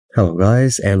Hello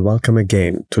guys and welcome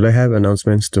again. Today I have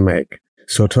announcements to make.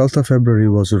 So 12th of February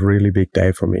was a really big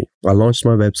day for me. I launched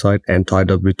my website and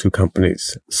tied up with two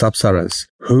companies. Sapsaras,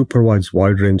 who provides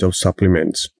wide range of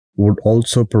supplements, would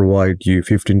also provide you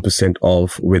 15%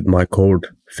 off with my code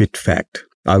FITFACT.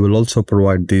 I will also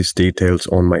provide these details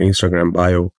on my Instagram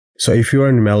bio. So if you are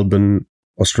in Melbourne,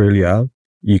 Australia,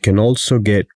 you can also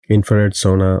get infrared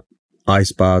sauna,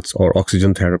 ice baths or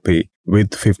oxygen therapy with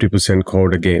 50%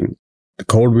 code again. The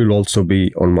code will also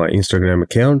be on my Instagram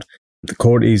account. The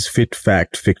code is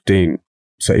FITFACT15.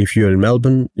 So if you're in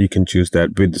Melbourne, you can choose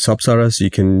that. With the Sapsaras, you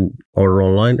can order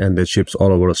online and it ships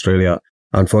all over Australia.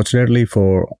 Unfortunately,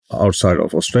 for outside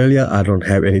of Australia, I don't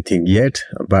have anything yet,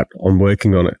 but I'm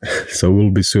working on it. So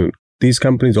we'll be soon. These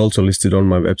companies also listed on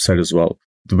my website as well.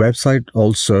 The website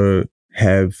also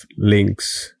have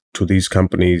links to these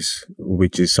companies,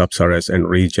 which is Sapsaras and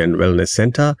Regen Wellness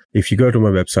Center. If you go to my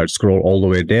website, scroll all the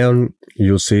way down,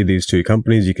 you'll see these two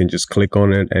companies. You can just click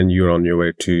on it and you're on your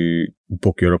way to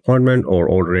book your appointment or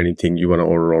order anything you want to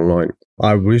order online.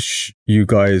 I wish you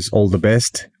guys all the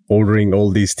best ordering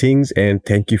all these things and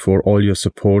thank you for all your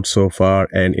support so far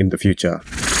and in the future.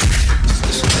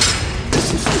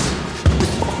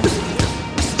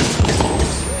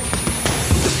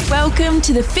 Welcome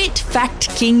to the Fit Fact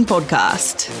King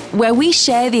podcast, where we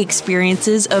share the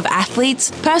experiences of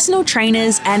athletes, personal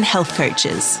trainers, and health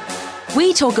coaches.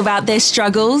 We talk about their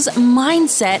struggles,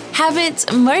 mindset,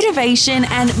 habits, motivation,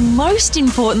 and most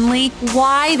importantly,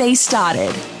 why they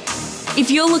started. If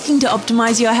you're looking to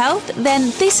optimize your health,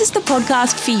 then this is the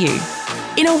podcast for you.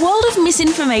 In a world of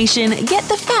misinformation, get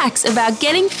the facts about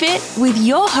getting fit with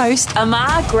your host,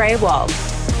 Amar Greywald.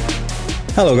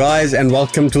 Hello guys and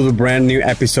welcome to the brand new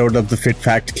episode of the Fit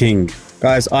Fact King.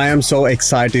 Guys, I am so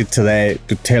excited today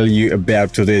to tell you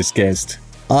about today's guest.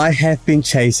 I have been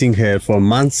chasing her for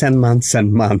months and months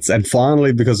and months, and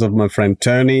finally, because of my friend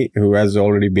Tony, who has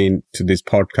already been to this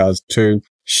podcast too,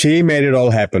 she made it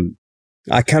all happen.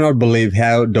 I cannot believe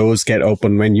how doors get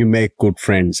open when you make good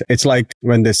friends. It's like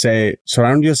when they say,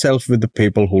 surround yourself with the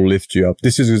people who lift you up.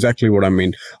 This is exactly what I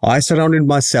mean. I surrounded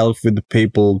myself with the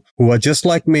people who are just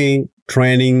like me,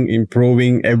 training,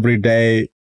 improving every day,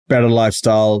 better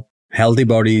lifestyle, healthy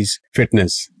bodies,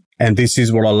 fitness. And this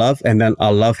is what I love. And then I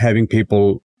love having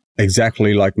people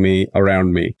exactly like me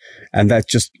around me. And that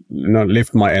just,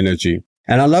 lift my energy.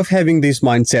 And I love having this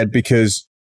mindset because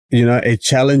it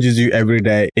challenges you every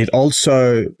day. It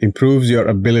also improves your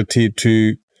ability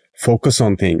to focus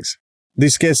on things.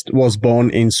 This guest was born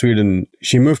in Sweden.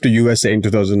 She moved to USA in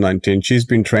 2019. She's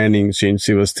been training since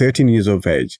she was 13 years of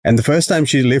age. And the first time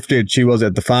she lifted, she was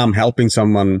at the farm helping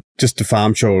someone just to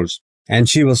farm chores. And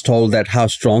she was told that how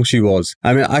strong she was.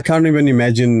 I mean, I can't even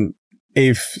imagine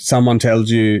if someone tells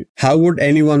you, how would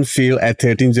anyone feel at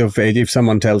 13 years of age if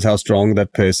someone tells how strong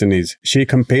that person is? She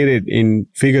competed in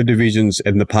figure divisions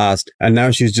in the past, and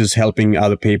now she's just helping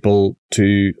other people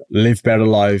to live better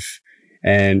life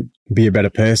and be a better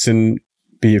person,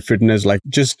 be a fitness, like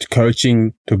just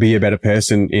coaching to be a better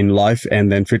person in life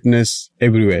and then fitness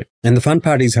everywhere. And the fun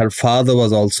part is her father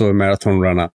was also a marathon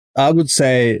runner. I would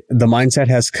say the mindset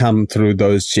has come through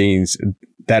those genes,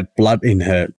 that blood in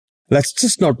her. Let's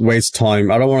just not waste time.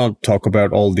 I don't want to talk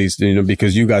about all these,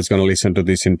 because you guys are going to listen to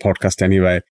this in podcast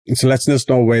anyway. So let's just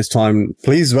not waste time.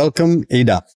 Please welcome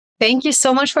Ida. Thank you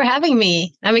so much for having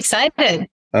me. I'm excited.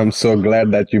 I'm so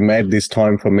glad that you made this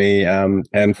time for me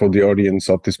and for the audience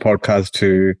of this podcast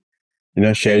to,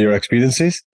 share your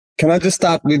experiences. Can I just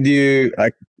start with you?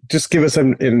 Just give us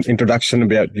an introduction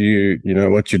about you,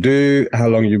 what you do, how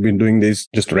long you've been doing this,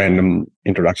 just a random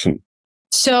introduction.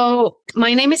 So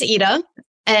my name is Ida.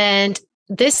 And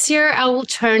this year I will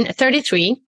turn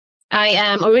 33. I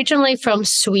am originally from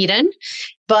Sweden,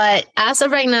 but as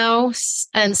of right now,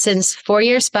 and since 4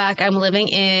 years back, I'm living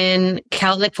in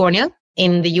California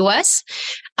in the US.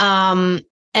 And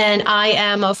I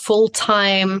am a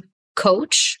full-time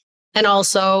coach and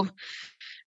also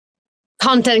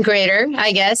content creator,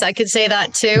 I guess I could say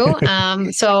that too.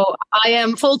 So I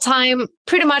am full-time,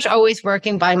 pretty much always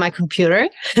working by my computer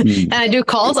and I do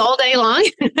calls all day long.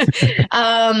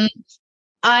 I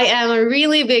am a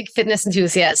really big fitness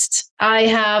enthusiast. I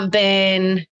have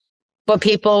been what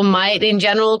people might in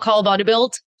general call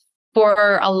bodybuild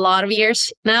for a lot of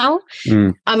years now.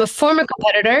 I'm a former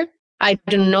competitor. I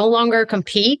do no longer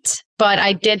compete, but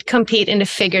I did compete in the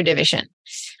figure division.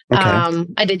 Okay.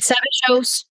 I did 7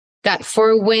 shows. Got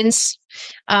 4 wins.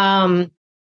 And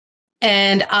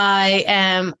I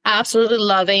am absolutely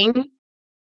loving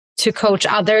to coach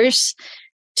others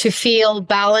to feel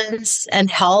balance and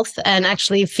health and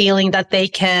actually feeling that they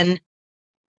can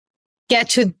get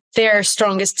to their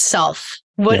strongest self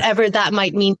whatever that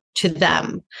might mean to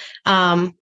them.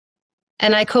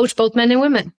 And I coach both men and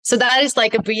women. So that is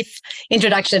like a brief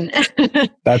introduction.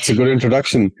 That's a good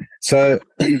introduction. So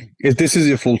this is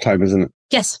your full time, isn't it?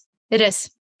 Yes, it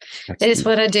is. It is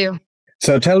what I do.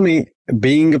 So tell me,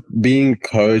 being a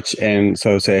coach and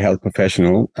so say health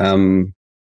professional,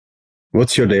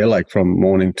 what's your day like from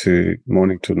morning to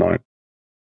night?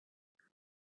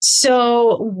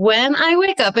 So when I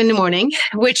wake up in the morning,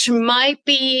 which might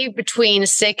be between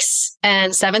 6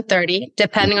 and 7:30,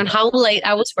 depending on how late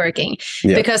I was working,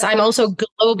 because I'm also a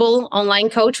global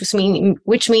online coach,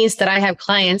 which means that I have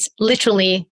clients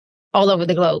literally all over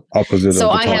the globe. So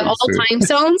I have all time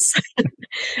zones,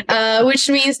 which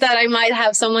means that I might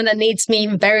have someone that needs me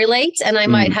very late and I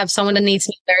might have someone that needs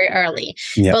me very early.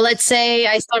 Yep. But let's say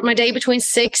I start my day between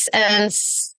 6 and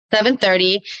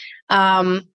 7:30.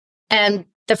 And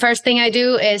the first thing I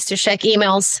do is to check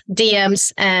emails,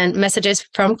 DMs, and messages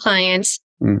from clients.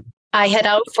 I head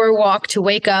out for a walk to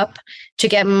wake up, to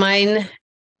get my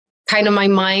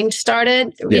mind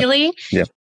started, really. Yeah.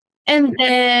 And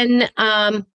then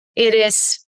it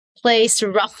is placed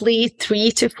roughly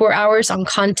 3 to 4 hours on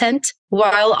content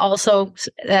while also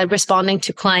responding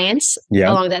to clients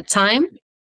along that time.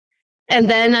 And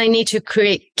then I need to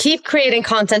keep creating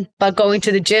content, but going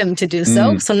to the gym to do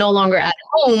so. So no longer at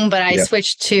home, but I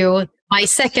switched to my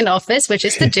second office, which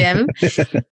is the gym.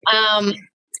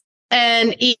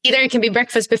 And either it can be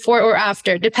breakfast before or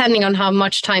after, depending on how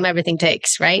much time everything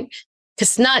takes, right?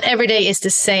 Because not every day is the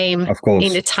same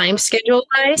in the time schedule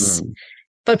wise,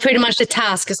 but pretty much the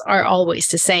tasks are always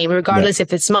the same, regardless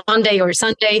if it's Monday or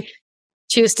Sunday,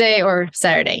 Tuesday or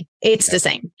Saturday. It's the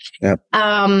same.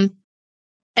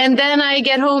 And then I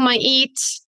get home, I eat,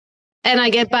 and I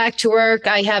get back to work.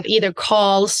 I have either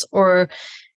calls or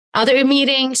other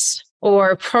meetings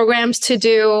or programs to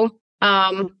do.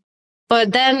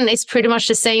 But then it's pretty much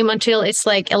the same until it's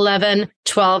like 11,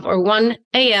 12, or 1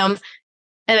 a.m.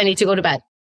 and I need to go to bed.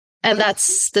 And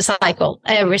that's the cycle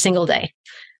every single day.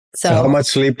 So how much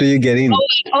sleep do you get in?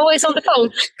 Always on the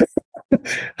phone.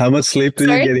 How much sleep do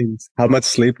you get in? How much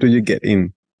sleep do you get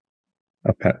in?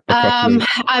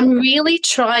 I'm really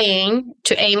trying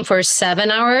to aim for 7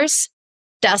 hours.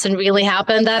 Doesn't really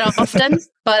happen that often,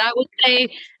 but I would say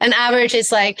an average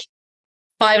is like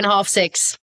 5.5,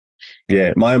 6.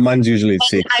 Yeah, mine's usually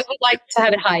 6. I would like to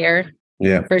have it higher.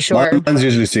 Yeah, for sure. Mine's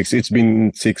usually 6. It's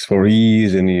been 6 for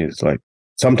years and years. Like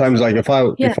sometimes, like if I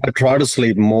try to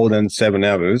sleep more than 7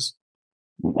 hours,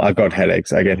 I got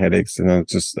headaches. I get headaches, and I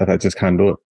just can't do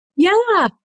it. Yeah,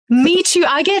 me too.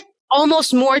 I get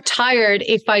almost more tired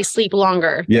if I sleep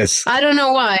longer. Yes. I don't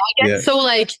know why. I get so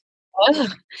like, ugh.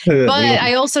 But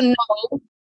I also know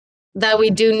that we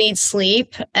do need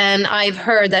sleep. And I've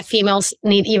heard that females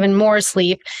need even more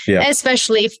sleep,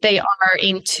 especially if they are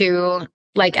into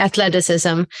like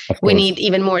athleticism. We need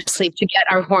even more sleep to get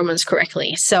our hormones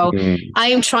correctly. So I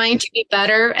am trying to be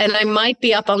better, and I might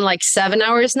be up on like 7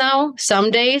 hours now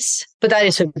some days, but that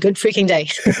is a good freaking day.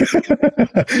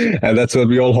 And that's what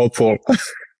we all hope for.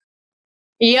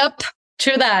 Yep,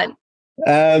 true that.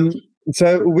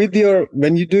 So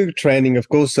when you do training, of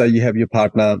course, you have your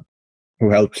partner who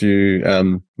helps you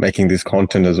making this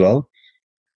content as well.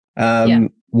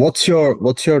 What's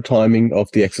your timing of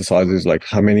the exercises? Like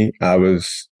how many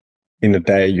hours in a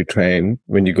day you train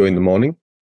when you go in the morning?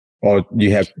 Or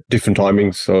you have different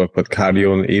timings, so put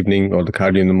cardio in the evening or the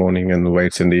cardio in the morning and the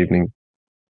weights in the evening?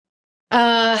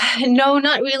 No,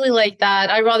 not really like that.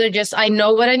 I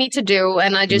know what I need to do,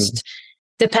 and I just...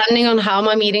 Depending on how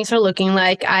my meetings are looking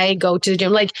like, I go to the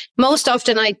gym. Like most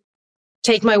often I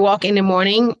take my walk in the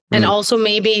morning and also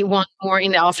maybe one more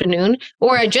in the afternoon,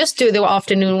 or I just do the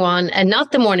afternoon one and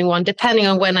not the morning one, depending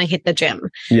on when I hit the gym.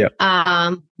 Yeah.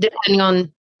 Depending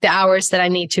on the hours that I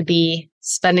need to be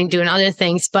spending doing other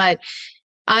things. But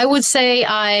I would say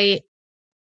I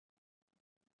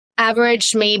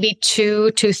average maybe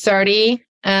 2 to 30,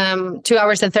 2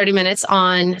 hours and 30 minutes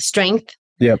on strength.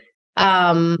 Yep.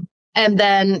 And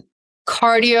then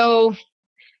cardio,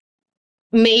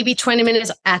 maybe 20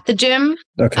 minutes at the gym.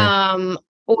 Okay.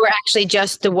 Or actually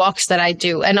just the walks that I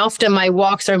do. And often my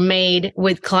walks are made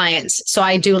with clients. So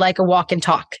I do like a walk and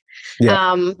talk.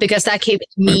 Because that keeps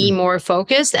me more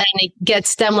focused, and it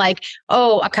gets them like,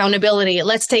 oh, accountability.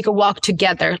 Let's take a walk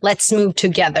together. Let's move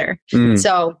together.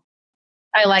 So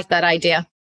I like that idea.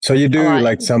 So you do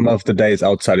like some of the days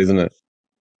outside, isn't it?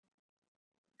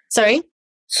 Sorry?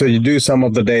 So you do some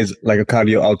of the days like a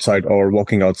cardio outside or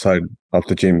walking outside of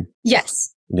the gym?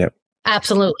 Yes. Yep.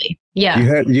 Absolutely.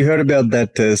 Yeah. You heard about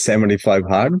that 75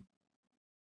 hard?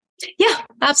 Yeah,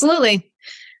 absolutely.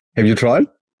 Have you tried?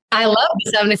 I love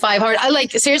the 75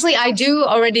 hard. Seriously, I do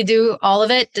already do all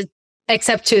of it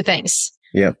except two things.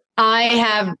 Yeah. I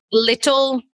have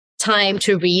little time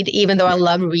to read, even though I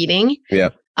love reading. Yeah.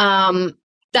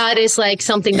 That is like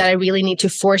something that I really need to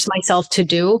force myself to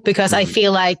do, because I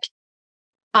feel like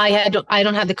I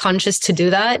don't have the conscience to do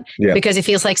that, because it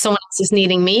feels like someone else is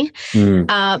needing me.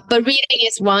 But reading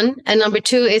is one. And number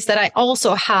two is that I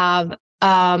also have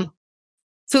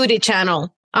foodie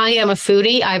channel. I am a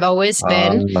foodie. I've always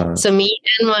been. So me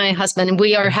and my husband,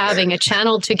 we are having a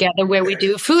channel together where we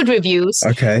do food reviews.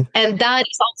 Okay. And that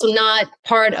is also not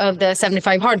part of the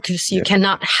 75 hard, because you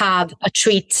cannot have a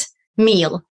treat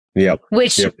meal.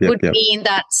 Which would mean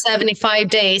that 75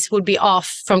 days would be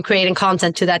off from creating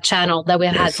content to that channel that we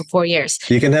have had for 4 years.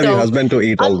 You can have your husband to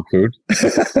eat all the food.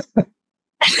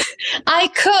 I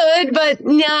could, but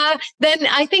then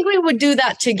I think we would do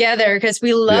that together, because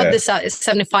we love the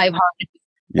 75 hard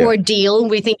ordeal.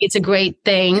 We think it's a great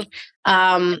thing.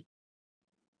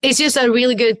 It's just a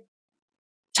really good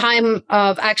time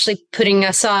of actually putting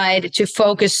aside to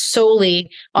focus solely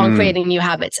on creating new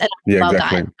habits. And I love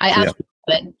that. I absolutely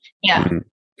love it. Yeah.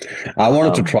 I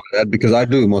wanted to try that because I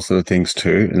do most of the things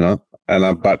too,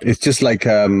 but it's just like,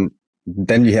 then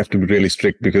you have to be really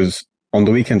strict, because on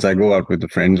the weekends I go out with the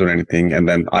friends or anything, and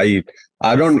then I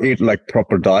don't eat like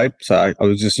proper diet. So I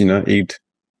was just, eat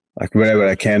like wherever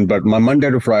I can. But my Monday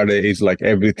to Friday is like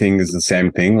everything is the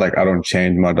same thing. Like I don't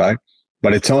change my diet,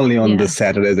 but it's only on the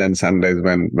Saturdays and Sundays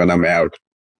when I'm out.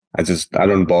 I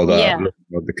don't bother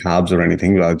with the carbs or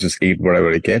anything. I'll just eat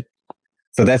whatever I get.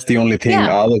 So that's the only thing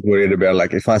I was worried about.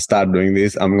 Like if I start doing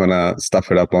this, I'm going to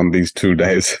stuff it up on these 2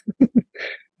 days.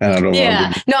 And I don't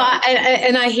want to. No,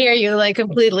 I hear you like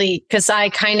completely, because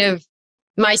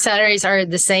my Saturdays are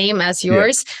the same as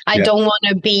yours. I don't want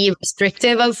to be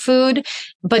restrictive of food,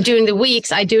 but during the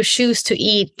weeks I do choose to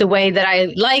eat the way that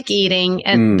I like eating,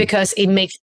 and because it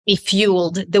makes me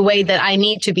fueled the way that I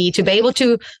need to be able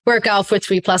to work out for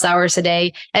 3+ hours a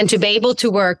day, and to be able to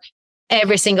work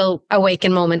every single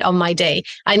awakened moment of my day.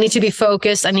 I need to be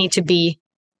focused. I need to be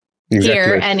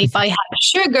here. And if I have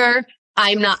sugar,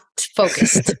 I'm not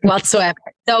focused whatsoever.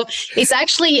 So it's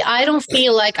actually, I don't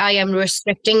feel like I am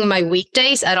restricting my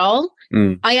weekdays at all.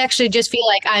 I actually just feel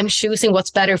like I'm choosing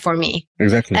what's better for me.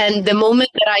 Exactly. And the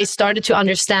moment that I started to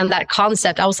understand that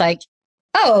concept, I was like,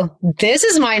 oh, this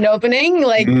is mind opening.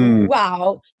 Like,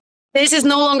 wow, this is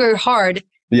no longer hard.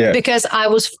 Because I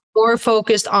was more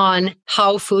focused on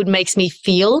how food makes me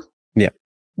feel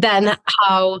than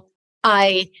how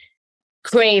I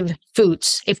crave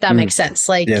foods, if that makes sense.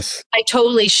 Like, I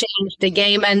totally changed the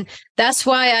game. And that's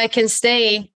why I can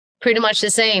stay pretty much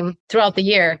the same throughout the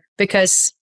year,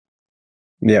 because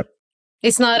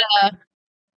it's not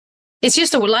it's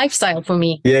just a lifestyle for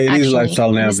me. Yeah, it is a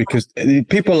lifestyle now, because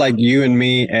people like you and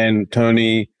me and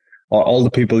Tony, or all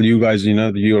the people you guys,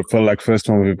 you're for like first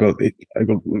time people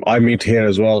I meet here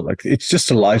as well. Like it's just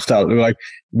a lifestyle. Like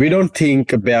we don't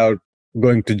think about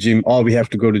going to gym, or we have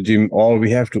to go to gym, or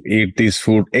we have to eat this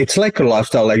food. It's like a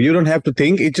lifestyle. Like you don't have to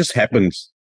think, it just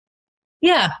happens.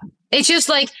 Yeah. It's just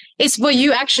like, it's what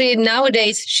you actually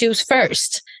nowadays choose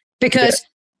first, because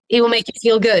it will make you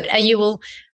feel good, and you will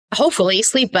hopefully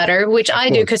sleep better, which I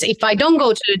do. Because if I don't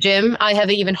go to the gym, I have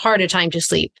an even harder time to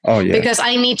sleep. Oh yeah. Because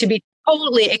I need to be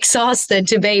totally exhausted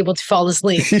to be able to fall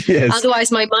asleep.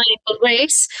 Otherwise my mind will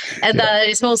race, and that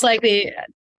is most likely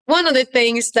one of the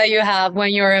things that you have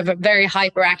when you're a very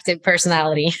hyperactive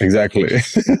personality. Exactly.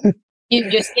 You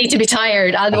just need to be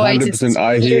tired, otherwise 100%.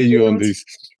 I hear you on this.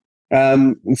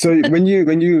 So when you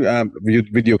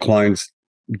with your clients,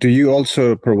 do you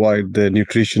also provide the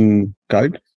nutrition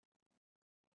guide?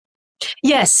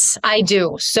 Yes, I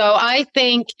do. So I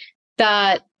think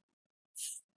that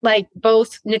like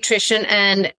both nutrition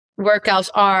and workouts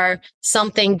are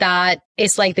something that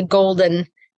is like the golden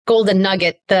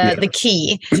nugget, the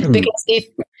key.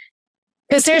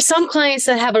 Because there's some clients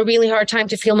that have a really hard time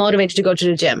to feel motivated to go to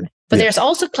the gym, but there's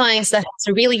also clients that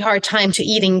have a really hard time to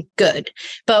eating good.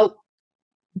 But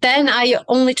then I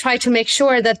only try to make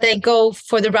sure that they go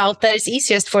for the route that is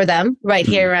easiest for them right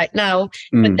here, right now.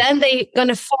 But then they're going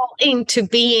to fall into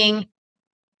being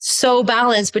so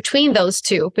balanced between those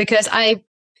two, because I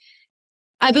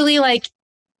believe like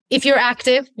if you're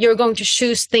active, you're going to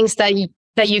choose things that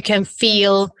you can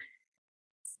feel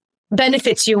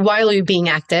benefits you while you're being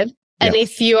active. And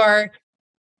if you're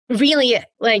really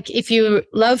like, if you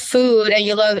love food and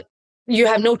you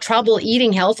have no trouble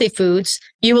eating healthy foods,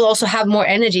 you will also have more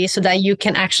energy so that you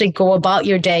can actually go about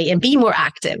your day and be more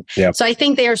active. So I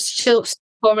think they are still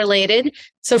correlated.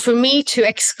 So for me to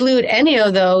exclude any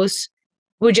of those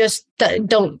would just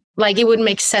it wouldn't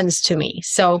make sense to me.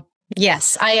 So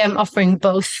Yes, I am offering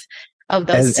both of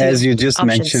those As you just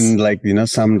options. mentioned, like,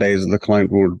 some days the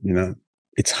client would,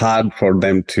 it's hard for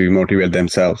them to motivate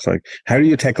themselves. Like, how do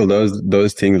you tackle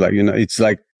those things? Like, it's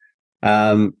like,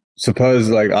 suppose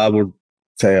like I would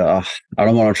say, I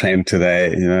don't want to train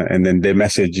today, and then they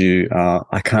message you,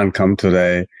 I can't come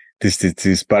today,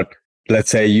 this. But let's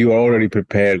say you are already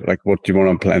prepared, like what you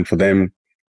want to plan for them.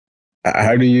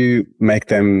 How do you make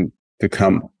them to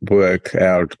come work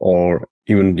out, or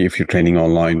even if you're training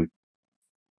online?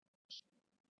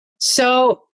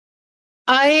 So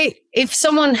if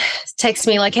someone texts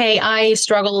me like, hey, I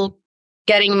struggle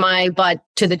getting my butt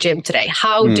to the gym today,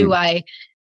 how do I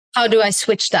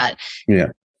switch that? Yeah.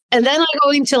 And then I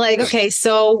go into like, okay,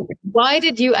 so why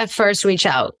did you at first reach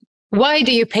out? Why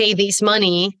do you pay these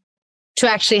money to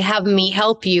actually have me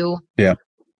help you? Yeah.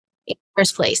 In the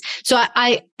first place. So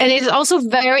and it's also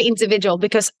very individual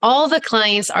because all the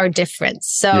clients are different.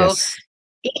 So Yes.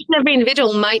 each and every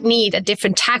individual might need a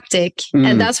different tactic.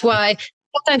 And that's why I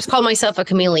sometimes call myself a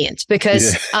chameleon,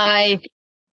 because I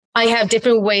have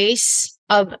different ways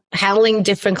of handling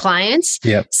different clients.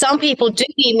 Yep. Some people do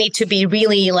need me to be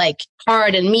really like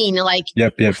hard and mean, like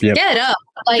Yep. get up,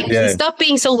 like stop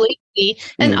being so lazy.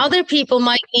 And other people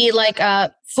might need like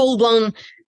a full-blown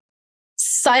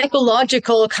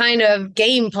psychological kind of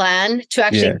game plan to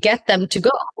actually get them to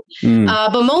go.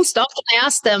 But most often I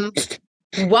ask them,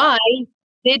 why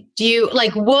did you,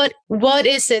 like, what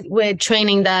is it with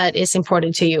training that is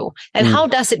important to you? And how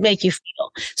does it make you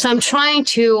feel? So I'm trying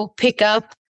to pick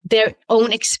up their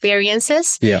own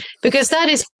experiences, because that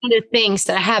is one of the things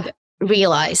that I have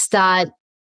realized, that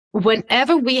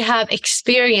whenever we have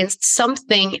experienced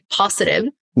something positive,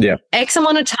 X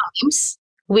amount of times,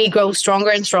 we grow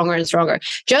stronger and stronger and stronger.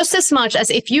 Just as much as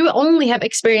if you only have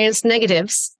experienced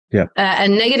negatives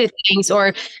and negative things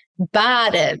or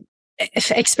bad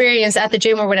experience at the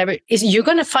gym or whatever, is you're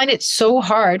going to find it so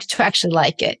hard to actually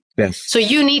like it. Yes. So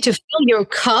you need to fill your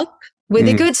cup with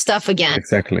the good stuff again.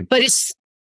 Exactly. But it's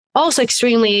also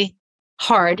extremely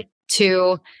hard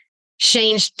to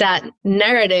change that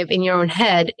narrative in your own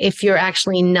head if you're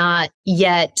actually not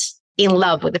yet in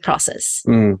love with the process.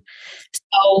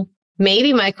 So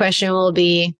maybe my question will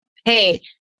be, hey,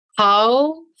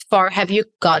 how far have you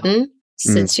gotten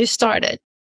since you started?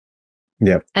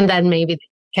 Yep. And then maybe they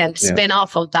can spin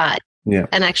off of that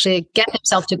and actually get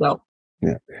themselves to go.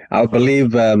 Yeah. I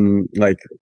believe, like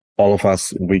all of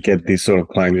us, we get these sort of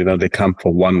clients, they come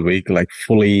for 1 week, like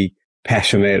fully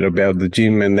passionate about the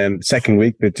gym. And then second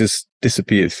week, it just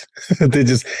disappears. You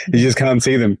just can't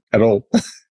see them at all.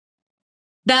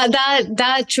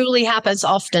 That truly happens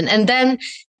often. And then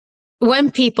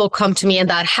when people come to me and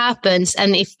that happens,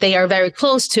 and if they are very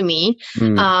close to me,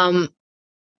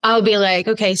 I'll be like,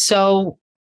 okay, so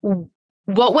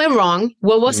what went wrong?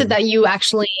 What was it that you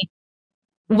actually,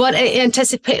 what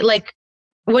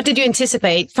did you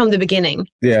anticipate from the beginning?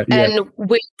 And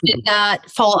where did that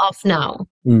fall off now?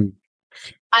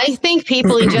 I think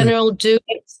people in general do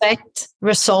expect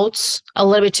results a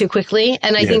little bit too quickly.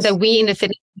 And I think that we in the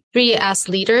fitness industry as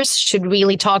leaders should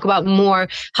really talk about more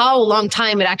how long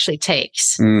time it actually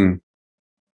takes.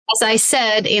 As I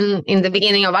said in the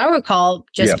beginning of our call,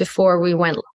 just before we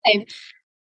went live,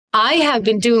 I have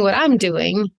been doing what I'm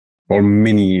doing for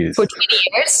many years. For 20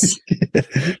 years.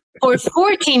 For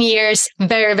 14 years,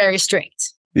 very, very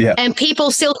strict. And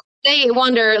people still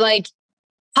wonder, like,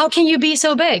 how can you be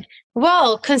so big?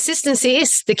 Well, consistency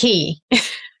is the key.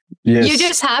 You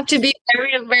just have to be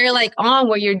very, very like on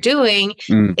what you're doing.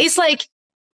 It's like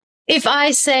if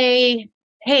I say,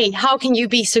 hey, how can you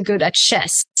be so good at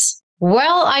chess?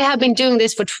 Well, I have been doing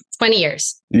this for 20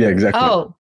 years. Yeah, exactly.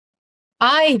 Oh,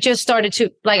 I just started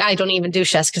to, like, I don't even do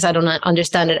chess because I don't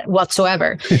understand it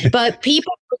whatsoever. But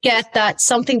people forget that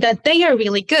something that they are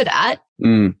really good at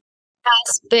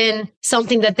has been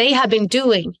something that they have been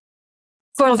doing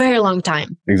for a very long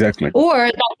time. Exactly. Or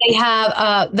that they have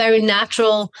a very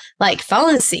natural, like,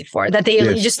 fallacy for, that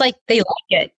they just like, they like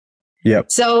it. Yeah.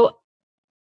 So,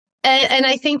 and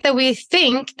I think that we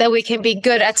think that we can be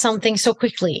good at something so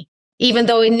quickly, even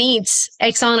though it needs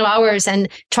X amount of hours and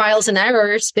trials and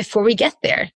errors before we get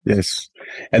there. Yes.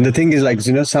 And the thing is, like,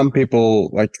 some people,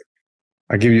 like,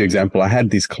 I'll give you an example. I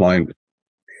had this client,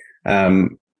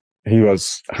 he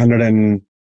was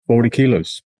 140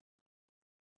 kilos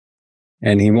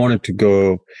and he wanted to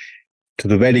go to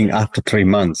the wedding after 3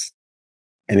 months.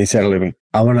 And he said,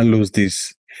 I want to lose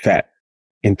this fat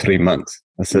in 3 months.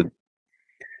 I said,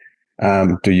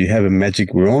 do you have a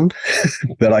magic wand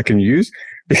that I can use?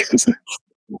 Because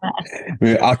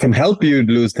I can help you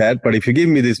lose that, but if you give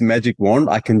me this magic wand,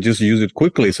 I can just use it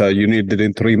quickly. So you need it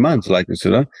in 3 months, like you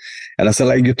said. And I said,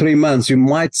 like, you 3 months, you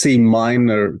might see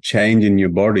minor change in your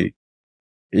body.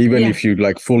 Even if you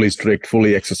like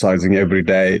fully exercising every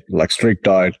day, like strict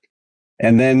diet.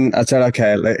 And then I said,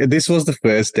 okay, this was the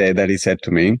first day that he said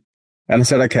to me. And I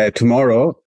said, okay,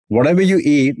 tomorrow, whatever you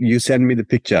eat, you send me the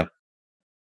picture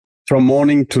from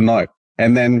morning to night.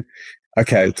 And then,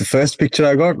 okay, the first picture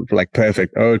I got, like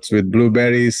perfect. Oh, it's with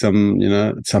blueberries, some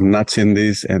nuts in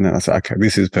this. And I said, okay,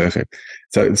 this is perfect.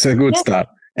 So it's a good start.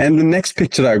 And the next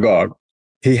picture I got,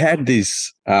 he had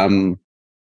this, like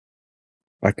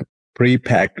a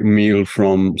pre-packed meal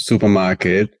from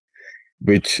supermarket,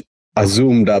 which I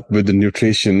zoomed up with the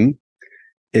nutrition.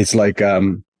 It's like,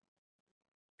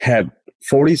 had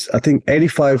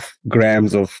 85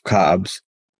 grams of carbs,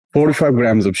 45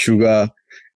 grams of sugar.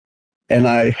 And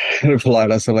I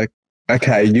replied, I said, like,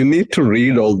 okay, you need to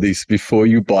read all this before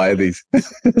you buy this.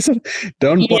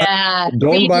 Don't buy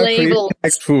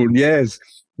pre-packed food. Yes.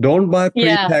 Don't buy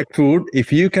pre-packed food.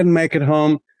 If you can make it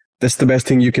home, that's the best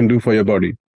thing you can do for your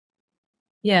body.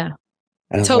 Yeah,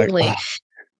 totally. Like,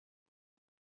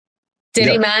 Did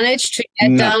he manage to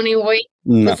get down in weight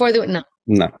before the...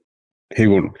 No, he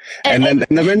wouldn't. And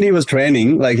then when he was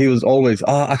training, like he was always,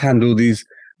 I can't do this.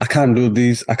 I can't do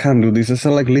this. I can't do this. I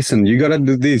said, like, listen, you got to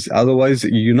do this. Otherwise,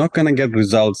 you're not going to get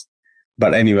results.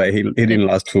 But anyway, he didn't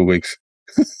last 2 weeks.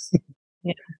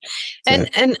 Yeah.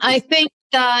 And I think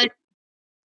that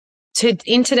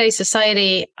in today's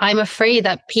society, I'm afraid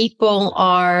that people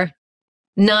are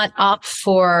not up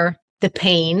for the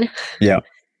pain. Yeah.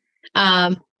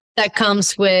 That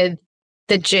comes with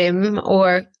the gym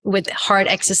or with hard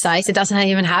exercise. It doesn't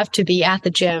even have to be at the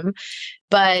gym,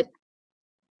 but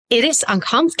it is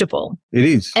uncomfortable. It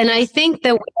is. And I think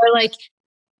that we're like,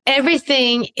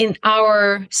 everything in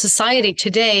our society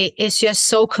today is just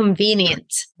so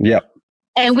convenient. Yeah.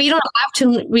 And we don't have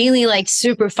to really like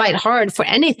super fight hard for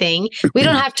anything. We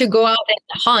don't have to go out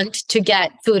and hunt to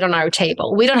get food on our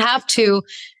table. We don't have to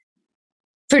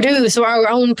produce our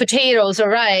own potatoes or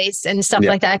rice and stuff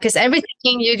like that. Because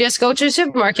everything, you just go to the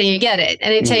supermarket and you get it.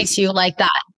 And it takes you like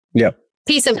that. Yeah.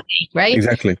 Piece of cake, right?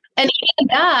 Exactly. And even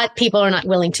that people are not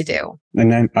willing to do. And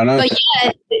then but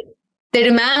yet they're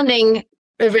demanding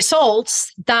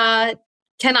results that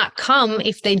cannot come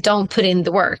if they don't put in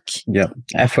the work. Yeah.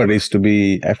 Effort needs to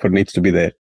be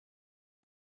there.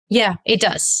 Yeah, it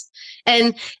does.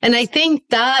 And I think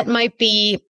that might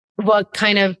be what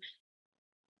kind of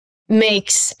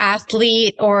makes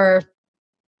athlete, or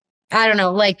I don't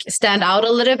know, like stand out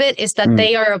a little bit, is that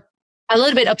they are a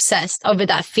little bit obsessed over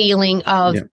that feeling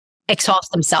of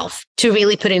exhaust themselves to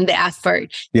really put in the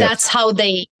effort. Yeah. That's how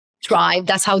they thrive.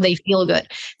 That's how they feel good.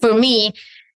 For me,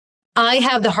 I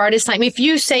have the hardest time. If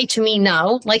you say to me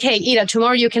now, like, hey, Ida,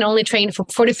 tomorrow you can only train for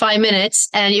 45 minutes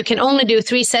and you can only do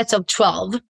 3 sets of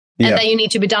 12 and then you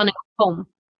need to be done at home.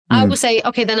 I will say,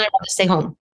 okay, then I'd rather stay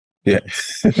home. Yeah.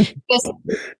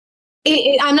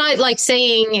 I'm not like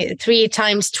saying 3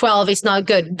 times 12 is not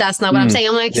good. That's not what I'm saying.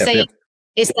 I'm like saying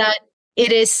is that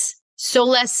it is so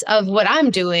less of what I'm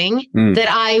doing that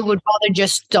I would rather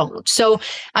just don't. So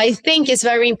I think it's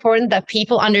very important that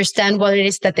people understand what it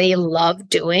is that they love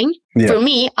doing. Yeah. For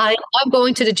me, I love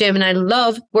going to the gym and I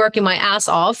love working my ass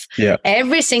off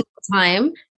every single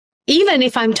time. Even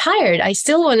if I'm tired, I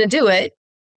still want to do it.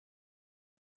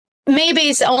 Maybe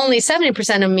it's only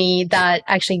 70% of me that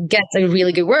actually gets a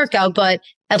really good workout, but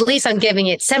at least I'm giving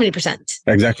it 70%.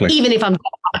 Exactly. Even if I'm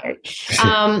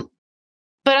tired.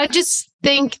 But I just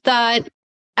think that,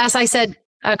 as I said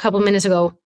a couple of minutes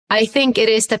ago, I think it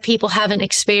is that people haven't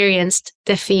experienced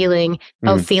the feeling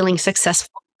of feeling successful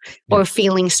or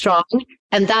feeling strong.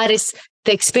 And that is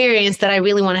the experience that I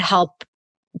really want to help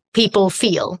people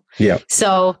feel. Yeah.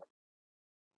 So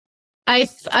I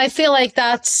feel like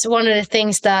that's one of the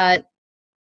things that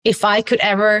if I could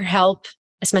ever help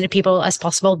as many people as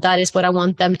possible, that is what I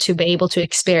want them to be able to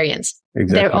experience.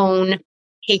 Exactly. Their own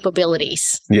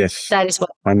capabilities. Yes. That is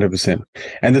what 100%.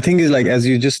 And the thing is, like, as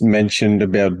you just mentioned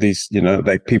about this, you know,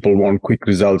 like people want quick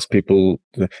results.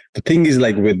 The thing is,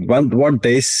 like, with what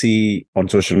they see on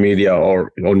social media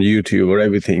or on YouTube or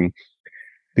everything,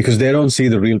 because they don't see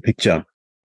the real picture.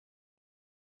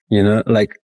 You know,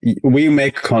 like we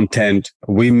make content,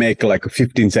 we make like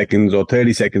 15 seconds or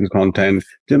 30 seconds content.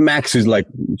 The max is like,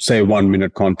 say, 1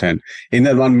 minute content. In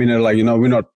that 1 minute, like, you know,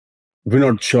 we're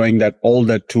not showing that all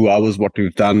that 2 hours what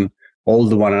we've done, all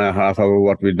the 1.5 hour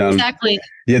what we've done. Exactly.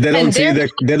 Yeah, they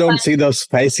don't see those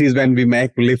faces when we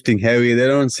make lifting heavy. They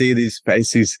don't see these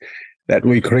faces that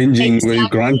we're cringing, we're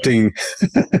grunting.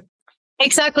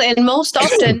 Exactly. And most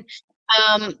often,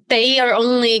 they are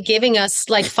only giving us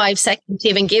like 5 seconds to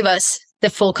even give us the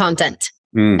full content.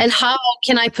 And how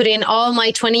can I put in all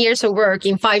my 20 years of work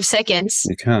in 5 seconds?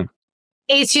 You can't.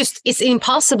 It's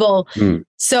impossible.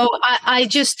 So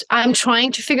I'm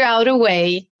trying to figure out a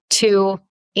way to,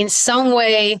 in some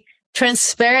way,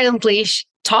 transparently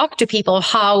talk to people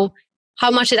how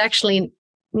much it actually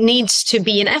needs to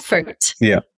be an effort.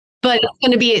 Yeah. But it's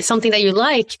going to be something that you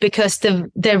like, because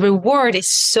the reward is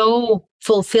so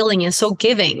fulfilling and so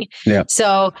giving. Yeah.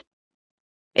 So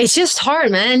it's just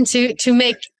hard, man, to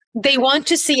make. They want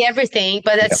to see everything,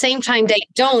 but at the same time they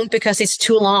don't, because it's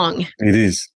too long. It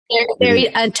is. Their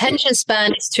attention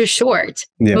span is too short.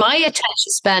 Yeah. My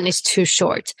attention span is too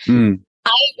short.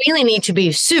 I really need to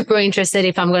be super interested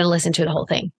if I'm going to listen to the whole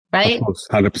thing, right? Of course,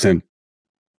 100%.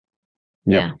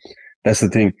 Yeah. That's the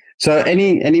thing. So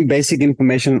any basic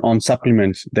information on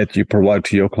supplements that you provide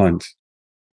to your clients?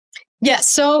 Yeah.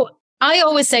 So I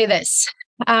always say this,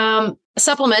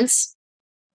 supplements,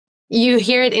 you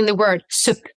hear it in the word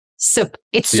sup.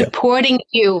 It's supporting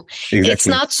you. Exactly. It's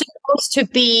not supposed to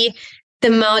be the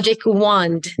magic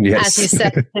wand, as you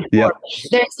said before.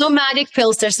 There's no magic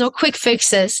pills. There's no quick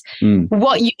fixes.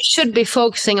 What you should be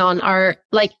focusing on are,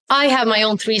 like, I have my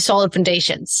own 3 solid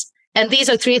foundations. And these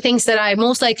are 3 things that I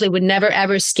most likely would never,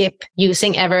 ever skip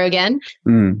using ever again.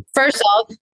 First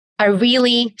off, a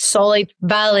really solid,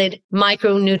 valid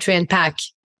micronutrient pack.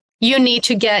 You need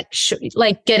to get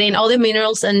in all the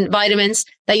minerals and vitamins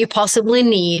that you possibly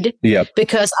need,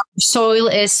 because our soil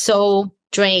is so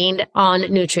drained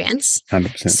on nutrients.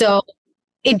 100%. So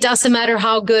it doesn't matter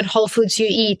how good whole foods you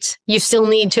eat, you still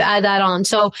need to add that on.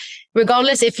 So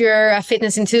regardless if you're a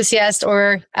fitness enthusiast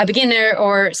or a beginner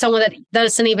or someone that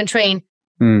doesn't even train,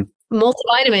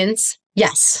 multivitamins,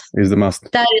 yes, is the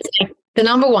must. That is the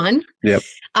number one. Yep.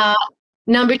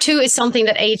 Number 2 is something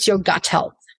that aids your gut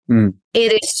health.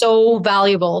 It is so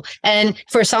valuable. And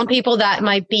for some people, that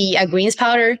might be a greens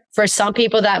powder. For some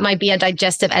people, that might be a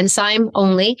digestive enzyme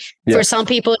only. For some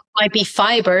people, it might be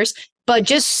fibers, but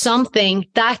just something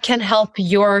that can help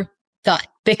your gut.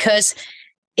 Because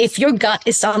if your gut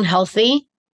is unhealthy,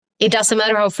 it doesn't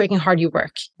matter how freaking hard you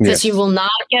work, because you will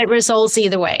not get results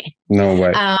either way. No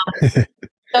way.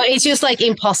 So it's just like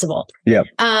impossible. Yeah.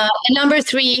 And number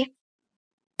 3,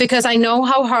 because I know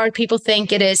how hard people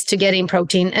think it is to get in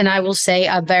protein. And I will say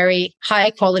a very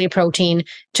high quality protein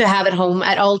to have at home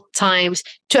at all times,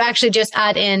 to actually just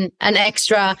add in an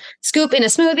extra scoop in a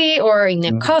smoothie or in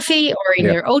a coffee or in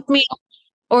your oatmeal,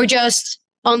 or just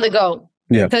on the go.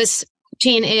 Yeah. Because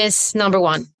protein is number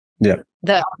 1. Yeah.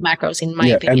 The macros, in my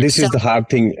opinion. And this is the hard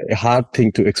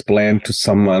thing to explain to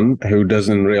someone who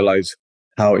doesn't realize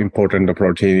how important the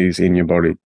protein is in your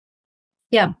body.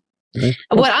 Yeah.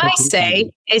 What I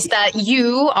say is that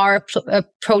you are a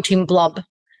protein blob.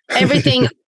 Everything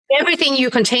you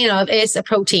contain of is a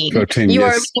protein. You are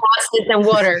acids and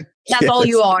water. That's all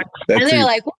you are. And they're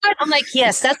like, what? I'm like,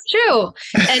 yes, that's true.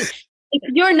 And if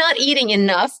you're not eating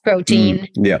enough protein,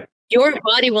 your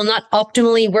body will not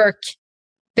optimally work,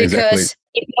 because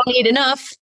if you don't eat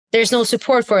enough, there's no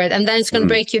support for it. And then it's going to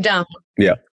break you down.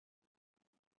 Yeah.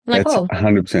 I'm like, that's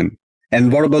 100%.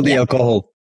 And what about the alcohol?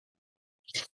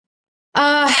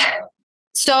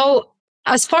 So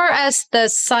as far as the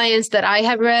science that I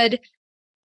have read,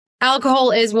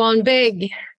 alcohol is one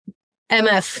big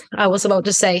MF. I was about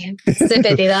to say,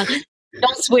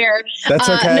 don't swear. That's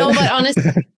okay. No, but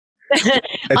honestly,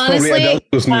 probably adult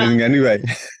listening anyway.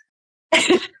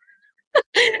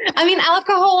 I mean,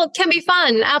 alcohol can be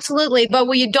fun, absolutely. But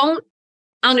what you don't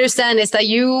understand is that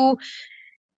you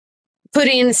put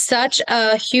in such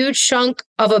a huge chunk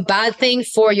of a bad thing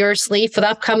for your sleep for the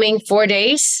upcoming 4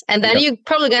 days. And then you're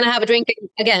probably going to have a drink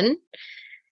again.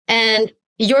 And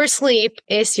your sleep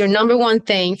is your number 1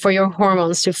 thing for your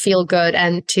hormones to feel good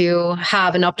and to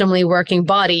have an optimally working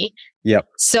body. Yep.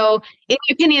 So in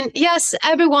my opinion, yes,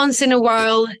 every once in a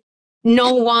while,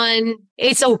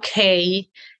 it's okay.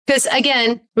 Because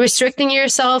again, restricting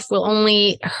yourself will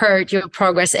only hurt your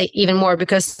progress even more,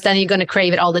 because then you're going to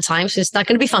crave it all the time. So it's not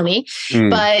going to be funny.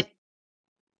 But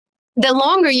the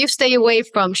longer you stay away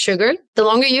from sugar, the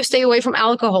longer you stay away from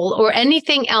alcohol or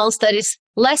anything else that is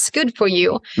less good for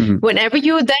you, whenever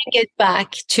you then get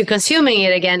back to consuming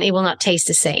it again, it will not taste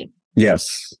the same.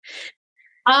 Yes.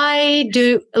 I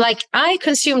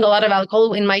consumed a lot of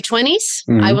alcohol in my 20s.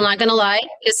 I will not going to lie,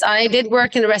 because I did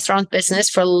work in the restaurant business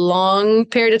for a long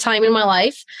period of time in my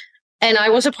life. And I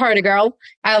was a party girl.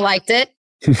 I liked it.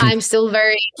 I'm still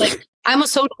I'm a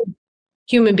social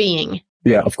human being.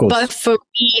 Yeah, of course. But for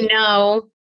me now,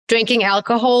 drinking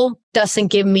alcohol doesn't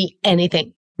give me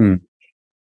anything. De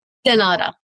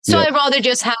nada. So I'd rather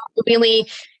just have a really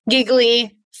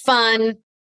giggly, fun,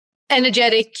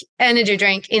 energetic energy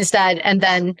drink instead, and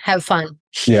then have fun.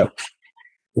 Yeah.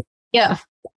 Yeah.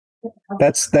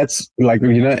 That's like,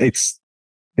 it's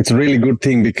a really good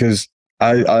thing, because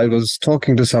I was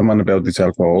talking to someone about this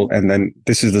alcohol, and then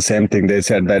this is the same thing. They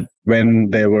said that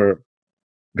when they were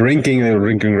drinking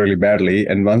really badly,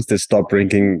 and once they stopped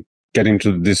drinking, get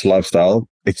into this lifestyle,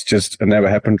 it's just it never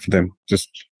happened for them.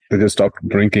 They just stopped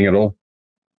drinking at all.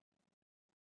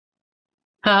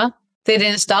 Huh? They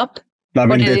didn't stop? I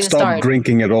mean, they didn't stopped start?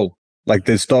 drinking at all. Like,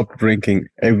 they stopped drinking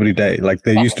every day. Like,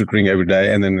 they used to drink every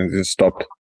day, and then they just stopped.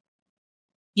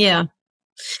 Yeah.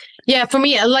 Yeah, for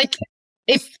me, like,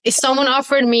 if someone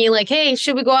offered me, like, hey,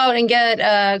 should we go out and get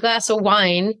a glass of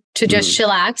wine to just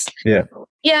chillax? Yeah.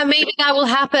 Yeah, maybe that will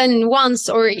happen once,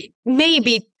 or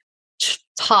maybe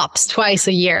tops twice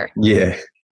a year. Yeah.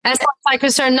 As far as I'm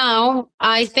concerned now,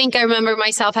 I think I remember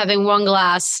myself having one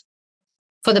glass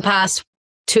for the past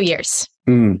 2 years.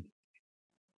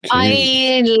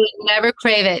 I never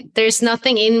crave it. There's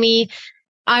nothing in me.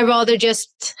 I rather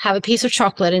just have a piece of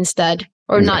chocolate instead,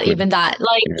 or not even that.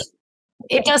 Like,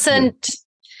 it doesn't.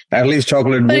 At least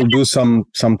chocolate will do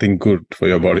something good for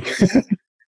your body.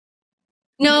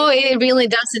 No, it really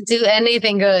doesn't do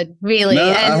anything good, really. No,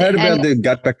 I heard about the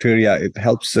gut bacteria. It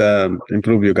helps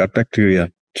improve your gut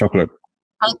bacteria, chocolate.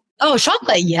 Oh,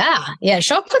 chocolate, yeah. Yeah,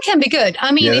 chocolate can be good.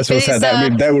 I mean, that's what I said. I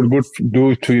mean, that would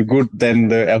do to you good than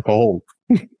the alcohol.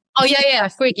 Oh, yeah.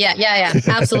 Freak, yeah.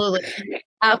 Absolutely.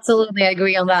 Absolutely, I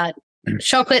agree on that.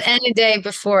 Chocolate any day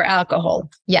before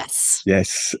alcohol. Yes.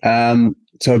 Yes.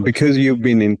 So because you've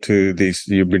been into this,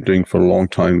 you've been doing for a long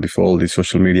time before all the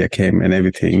social media came and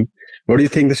everything. What do you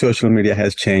think the social media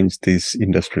has changed this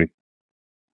industry?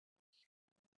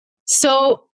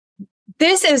 So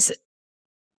it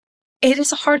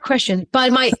is a hard question,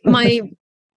 but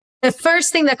the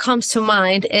first thing that comes to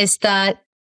mind is that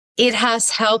it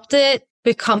has helped it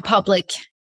become public.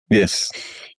 Yes.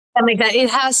 I mean, that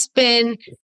it has been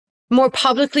more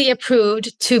publicly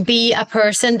approved to be a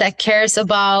person that cares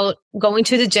about going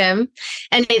to the gym.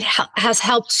 And it has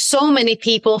helped so many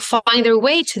people find their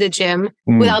way to the gym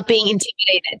without being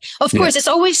intimidated. Of course, it's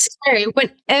always scary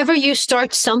whenever you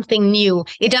start something new.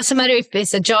 It doesn't matter if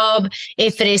it's a job,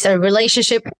 if it is a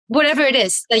relationship, whatever it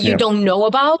is that you don't know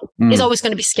about, is always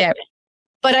going to be scary.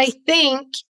 But I think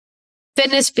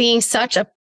fitness being such a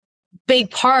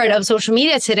big part of social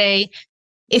media today,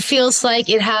 it feels like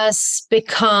it has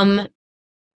become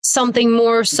something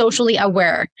more socially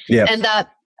aware, and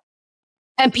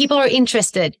people are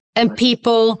interested, and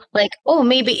people like, oh,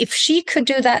 maybe if she could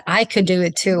do that, I could do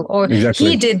it too. Or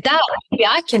he did that, maybe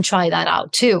I can try that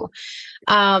out too.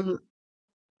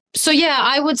 So yeah,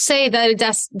 I would say that it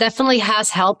definitely has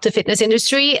helped the fitness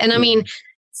industry. And I mean,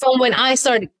 from when I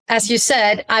started, as you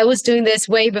said, I was doing this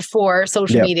way before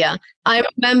social media. I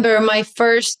remember my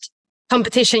first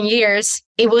competition years,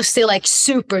 it was still like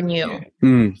super new.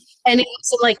 And it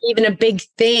wasn't like even a big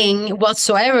thing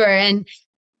whatsoever. And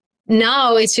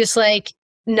now it's just like,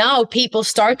 now people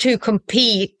start to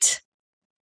compete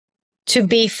to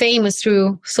be famous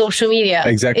through social media.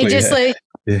 Exactly. It's just like,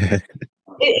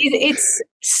 it's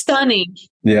stunning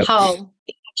how.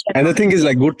 And the thing is,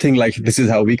 like, good thing, like, this is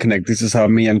how we connect. This is how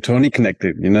me and Tony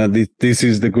connected. You know, this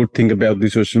is the good thing about the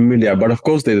social media. But of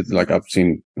course, there's, like, I've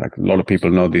seen, like, a lot of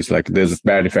people know this, like, there's a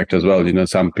bad effect as well. You know,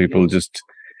 some people just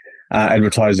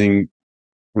advertising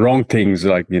wrong things,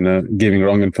 like, you know, giving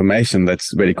wrong information.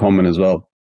 That's very common as well.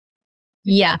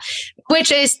 Yeah,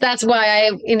 that's why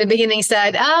I, in the beginning,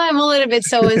 said, I'm a little bit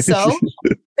so-and-so,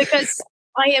 because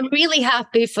I am really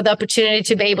happy for the opportunity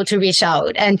to be able to reach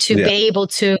out and to be able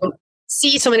to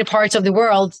see so many parts of the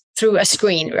world through a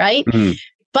screen, right?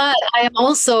 But I am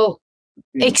also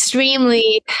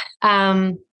extremely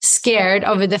scared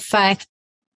over the fact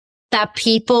that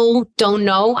people don't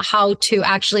know how to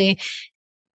actually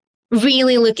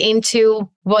really look into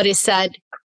what is said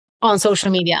on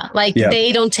social media. Like,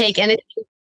 they don't take anything.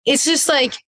 It's just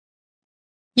like,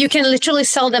 you can literally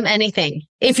sell them anything.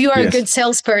 If you are a good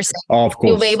salesperson, of course,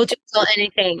 you'll be able to sell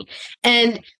anything.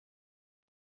 And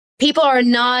people are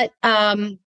not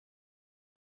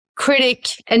critic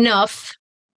enough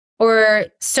or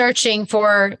searching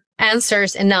for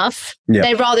answers enough.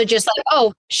 They rather just like,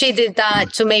 oh, she did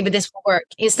that, so maybe this will work.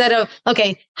 Instead of,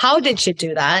 okay, how did she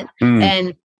do that?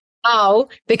 And how?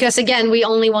 Because again, we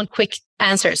only want quick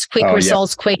answers, quick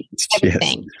results, quick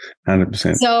everything.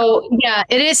 100%. So yeah,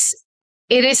 it is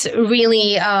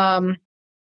really,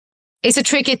 it's a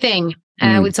tricky thing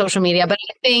with social media, but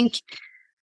I think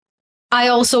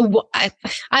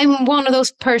I'm one of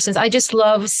those persons. I just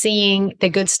love seeing the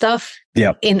good stuff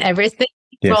in everything.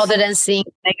 rather than seeing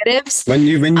negatives. When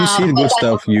you see the good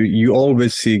stuff, you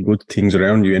always see good things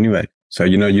around you anyway. So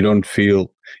you don't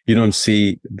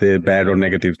see the bad or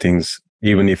negative things,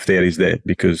 even if there is there,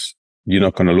 because you're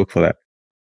not going to look for that.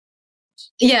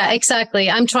 Yeah, exactly.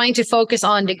 I'm trying to focus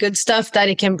on the good stuff that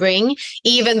it can bring,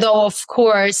 even though, of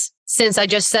course, since I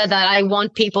just said that, I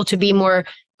want people to be more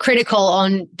critical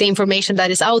on the information that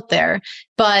is out there.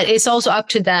 But it's also up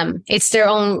to them. It's their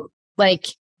own,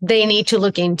 they need to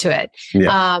look into it.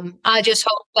 Yeah. I just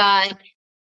hope that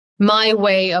my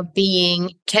way of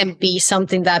being can be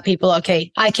something that people,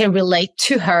 okay, I can relate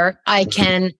to her. I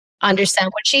can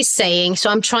understand what she's saying. So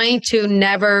I'm trying to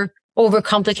never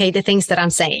overcomplicate the things that I'm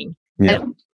saying. Yeah.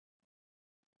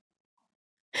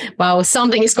 Wow,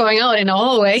 something is going on in the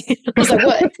hallway. I was like,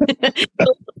 what? It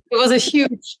was a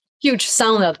huge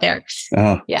sound out there.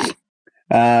 Yeah.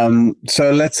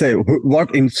 So let's say,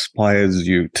 what inspires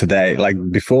you today? Like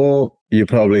before, you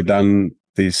probably done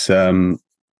this, what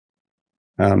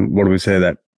do we say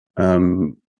that?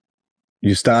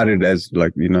 You started as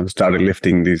started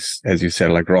lifting this, as you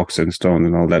said, like rocks and stones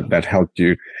and all that helped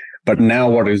you. But now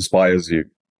what inspires you?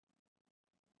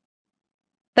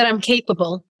 That I'm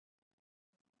capable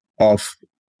of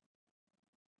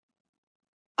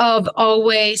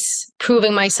always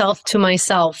proving myself to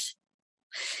myself.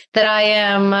 That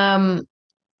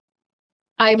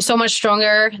I'm so much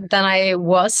stronger than I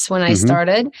was when I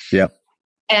started. Yeah.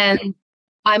 And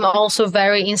I'm also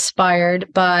very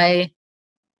inspired by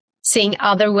seeing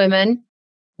other women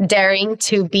daring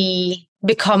to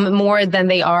become more than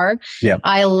they are. Yeah.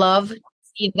 I love to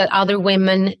see that other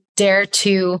women dare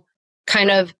to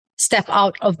kind of step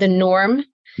out of the norm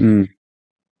and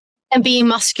being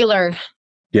muscular.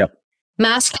 Yeah.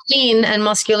 Masculine and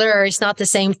muscular is not the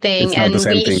same thing. It's not the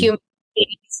same thing.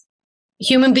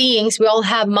 Human beings, we all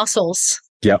have muscles.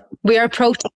 Yeah. We are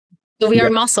protein. So we are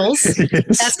muscles.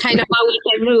 Yes. That's kind of how we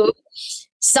can move.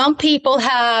 Some people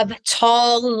have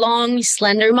tall, long,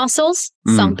 slender muscles.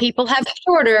 Some people have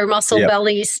shorter muscle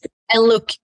bellies and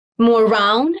look more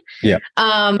round. Yeah.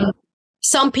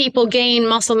 Some people gain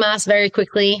muscle mass very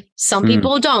quickly. Some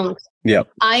people don't. Yeah.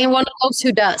 I am one of those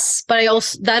who does. But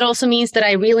that also means that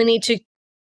I really need to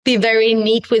be very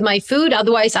neat with my food.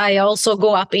 Otherwise, I also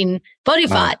go up in body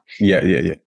fat.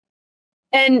 Yeah.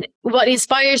 And what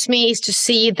inspires me is to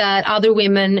see that other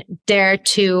women dare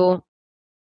to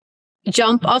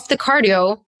jump off the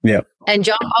cardio and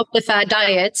jump off the fat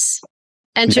diets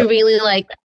and to really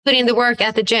put in the work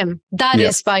at the gym. That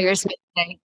inspires me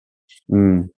today.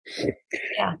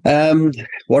 Yeah.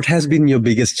 What has been your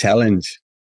biggest challenge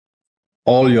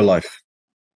all your life?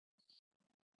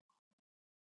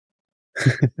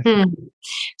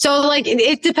 So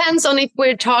it depends on if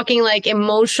we're talking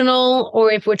emotional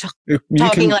or if we're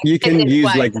talking you can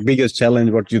use biggest challenge,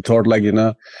 what you thought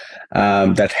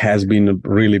that has been a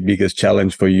really biggest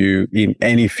challenge for you in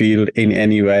any field, in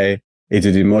any way. Is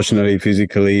it emotionally,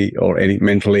 physically, or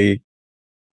mentally?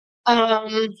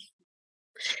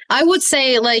 I would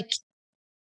say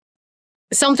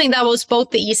something that was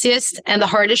both the easiest and the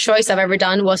hardest choice I've ever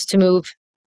done was to move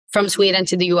from Sweden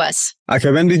to the US.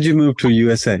 Okay, when did you move to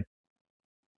USA?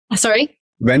 Sorry?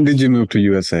 When did you move to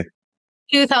USA?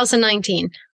 2019.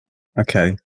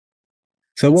 Okay.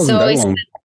 So it wasn't that long.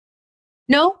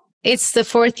 No, it's the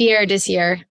 4th year this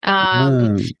year.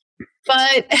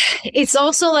 But it's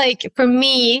also for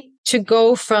me to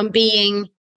go from being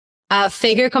a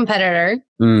figure competitor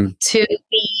to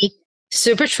be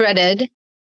super shredded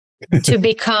to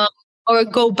become or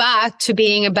go back to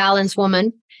being a balanced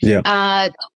woman. Yeah.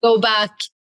 Go back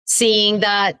seeing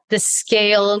that the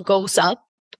scale goes up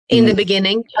in the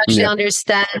beginning. Actually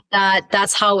understand that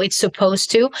that's how it's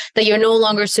supposed to, that you're no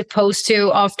longer supposed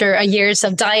to, after a years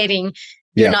of dieting,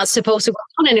 you're not supposed to go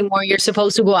down anymore. You're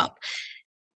supposed to go up.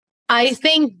 I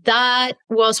think that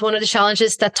was one of the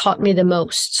challenges that taught me the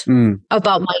most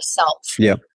about myself.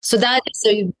 Yeah. So that is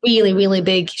a really, really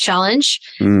big challenge.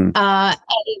 And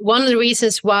one of the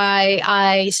reasons why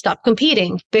I stopped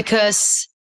competing, because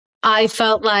I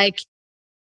felt like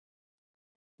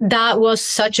that was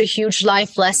such a huge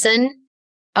life lesson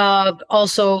of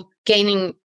also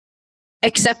gaining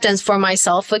acceptance for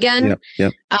myself again.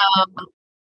 Yep.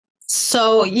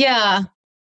 So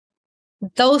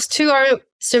those two are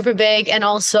super big, and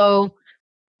also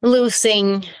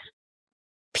losing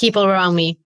people around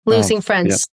me, losing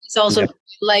friends. It's also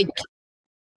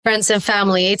friends and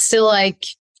family. It's still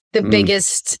the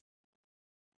biggest.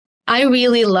 I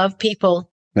really love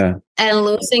people. Yeah. And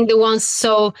losing the ones.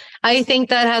 So I think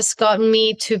that has gotten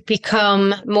me to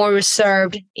become more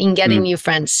reserved in getting new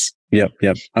friends. Yep.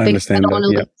 I understand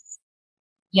that.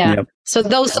 Yeah. So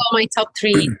those are my top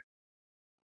 3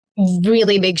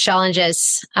 really big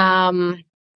challenges.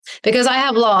 Because I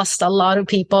have lost a lot of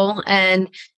people, and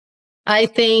I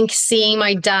think seeing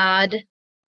my dad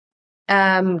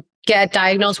get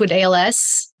diagnosed with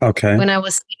ALS when I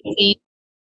was 18.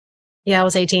 Yeah, I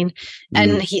was 18.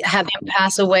 And he had him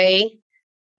pass away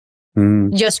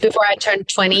just before I turned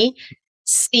 20.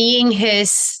 Seeing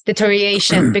his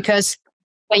deterioration, because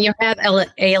when you have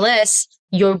ALS,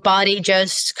 your body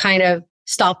just kind of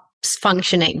stops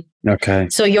functioning. Okay.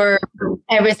 So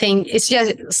everything, it's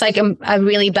like a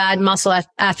really bad muscle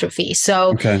atrophy.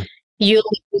 So you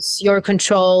lose your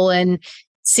control, and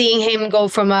seeing him go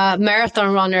from a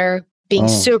marathon runner being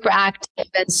super active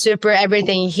and super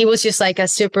everything, he was just like a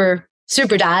super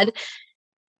dad,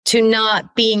 to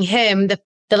not being him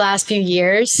the last few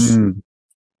years,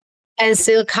 and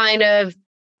still kind of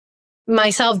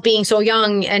myself being so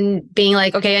young and being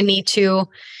like, okay, I need to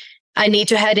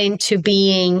head into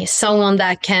being someone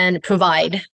that can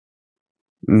provide.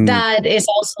 That is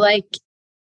also like,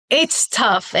 it's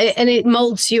tough, and it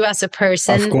molds you as a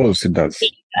person. Of course it does.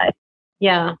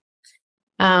 Yeah.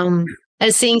 And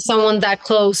seeing someone that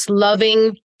close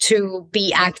loving to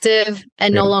be active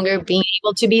and no longer being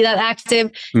able to be that active,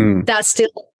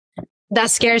 that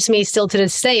scares me still to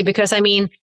this day, because I mean,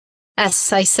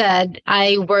 as I said,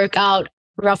 I work out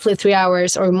roughly 3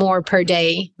 hours or more per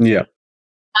day. Yeah.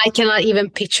 I cannot even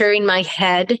picture in my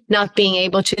head not being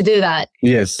able to do that.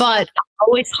 Yes. But I'm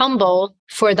always humble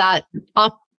for that.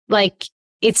 Like,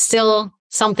 it's still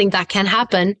something that can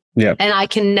happen. Yeah. And I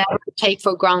can never take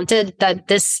for granted that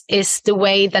this is the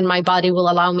way that my body will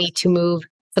allow me to move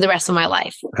for the rest of my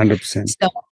life. 100%. So,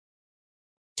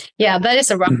 yeah, that is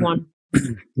a rough one.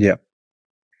 Yeah.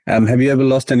 Have you ever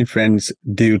lost any friends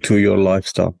due to your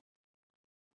lifestyle?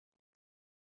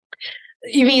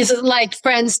 You mean like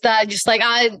friends that just like,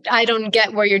 I don't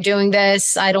get where you're doing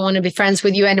this. I don't want to be friends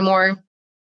with you anymore.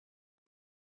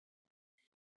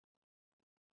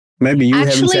 Maybe you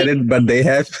haven't said it, but they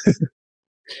have.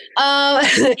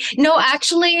 No,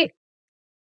 actually,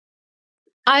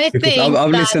 Because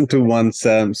I've listened to once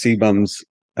CBum's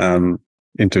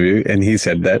interview, and he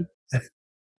said that.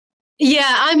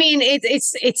 Yeah, I mean,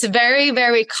 it's very,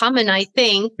 very common, I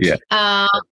think. Yeah.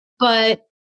 But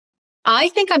I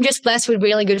think I'm just blessed with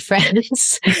really good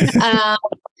friends.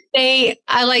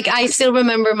 I still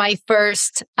remember my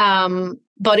first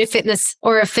body fitness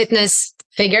or a fitness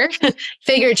figure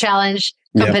challenge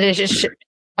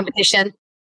competition.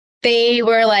 They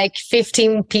were like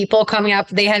 15 people coming up.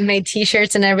 They had made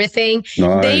t-shirts and everything.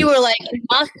 Nice. They were like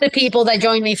not the people that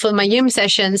joined me for my gym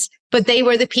sessions, but they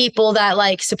were the people that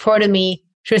like supported me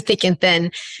through thick and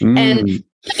thin. And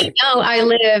now I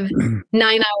live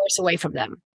 9 hours away from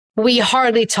them. We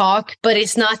hardly talk, but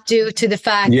it's not due to the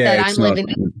fact that I'm living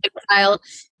in a lifestyle.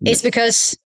 It's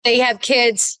because they have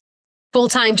kids,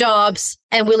 full-time jobs,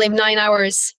 and we live 9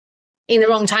 hours in the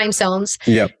wrong time zones.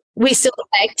 Yeah. We still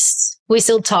text, we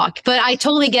still talk, but I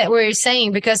totally get what you're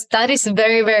saying, because that is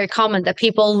very, very common that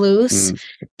people lose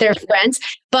their friends.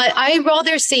 But I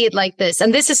rather see it like this.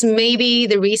 And this is maybe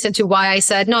the reason to why I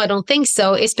said, no, I don't think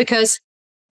so. It's because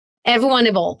everyone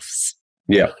evolves.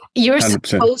 Yeah. You're 100%.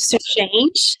 supposed to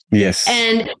change. Yes.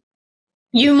 And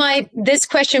this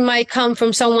question might come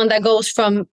from someone that goes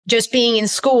from just being in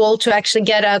school to actually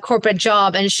get a corporate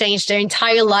job and change their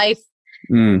entire life.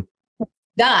 And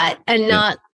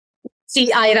not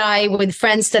see eye to eye with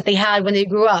friends that they had when they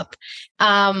grew up.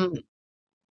 So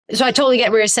I totally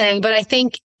get what you're saying, but I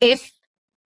think if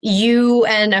you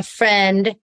and a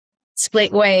friend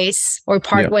split ways or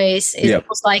part ways, it's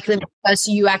most likely because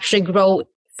you actually grow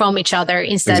from each other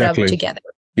instead of together.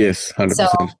 Yes, 100%. So,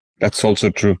 that's also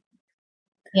true.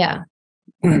 Yeah.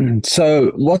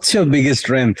 So what's your biggest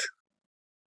strength?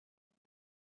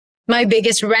 My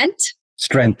biggest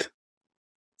Strength.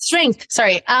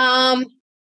 Sorry.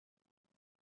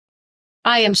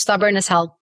 I am stubborn as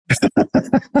hell.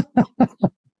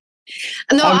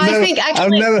 No,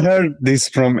 I've never heard this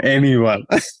from anyone.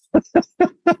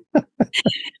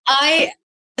 I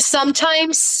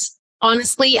sometimes,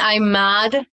 honestly, I'm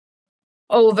mad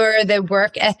over the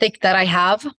work ethic that I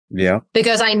have. Yeah.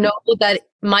 Because I know that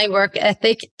my work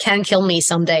ethic can kill me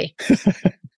someday.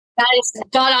 That is the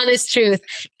God honest truth.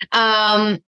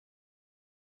 I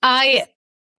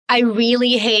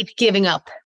really hate giving up.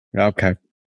 Okay.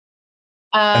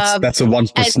 That's a one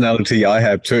personality I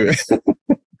have too.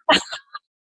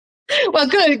 Well,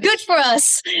 good for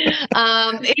us.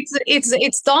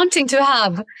 It's daunting to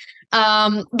have,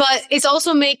 but it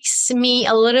also makes me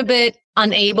a little bit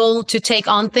unable to take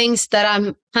on things that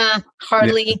I'm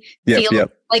hardly feel.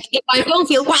 Like if I don't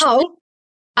feel wow,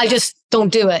 I just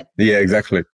don't do it. Yeah,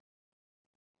 exactly.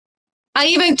 I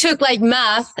even took like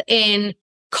math in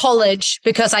college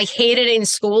because I hated it in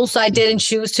school. So I didn't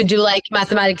choose to do like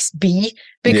mathematics B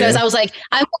because I was like,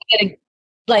 I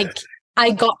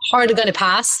got hardly going to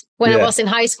pass when I was in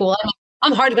high school.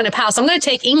 I'm hardly going to pass. I'm going to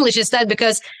take English instead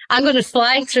because I'm going to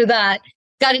fly through that.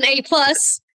 Got an A+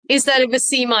 instead of a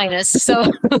C-.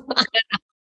 So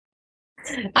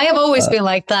I have always been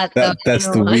like that. That's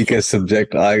the weakest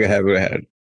subject I have ever had.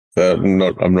 I'm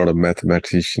not a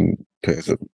mathematician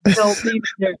person. No, me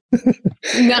neither.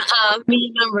 Me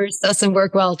and numbers doesn't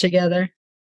work well together.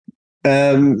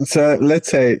 So let's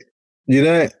say,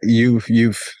 you've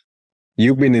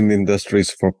been in the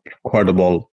industries for quite a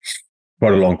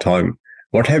long time.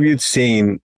 What have you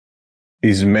seen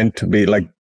is meant to be like,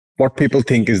 what people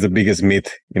think is the biggest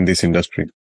myth in this industry?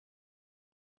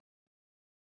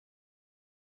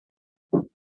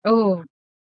 Oh,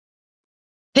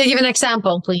 can you give an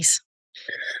example, please?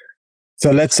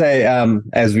 So let's say,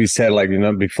 as we said,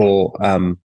 before,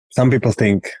 some people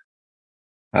think,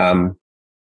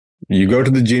 you go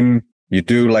to the gym, you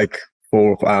do like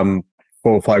 4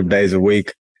 or 5 days a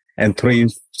week, and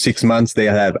 6 months they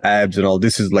have abs and all.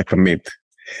 This is like a myth.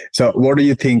 So what do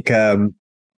you think?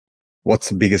 What's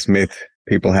the biggest myth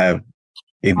people have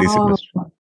in this industry?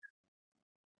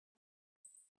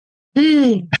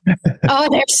 Oh,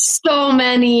 there's so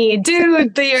many,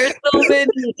 dude. There's so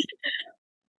many.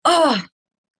 Oh,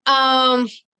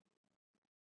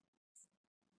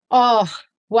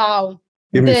 wow.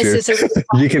 This is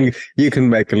you can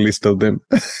make a list of them.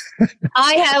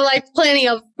 I have like plenty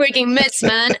of freaking myths,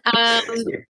 man.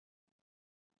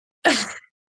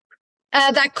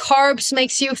 That carbs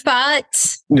makes you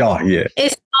fat. Oh, yeah.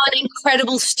 It's an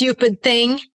incredible stupid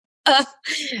thing.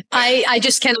 I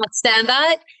just cannot stand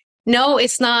that. No,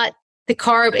 it's not the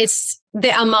carb. It's the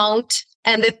amount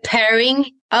and the pairing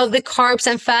of the carbs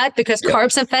and fat, because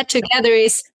carbs and fat together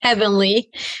is heavenly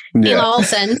in all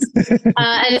sense. And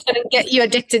it's going to get you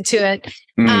addicted to it.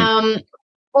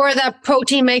 Or that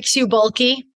protein makes you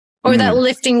bulky, or that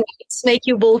lifting weights make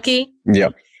you bulky. Yeah.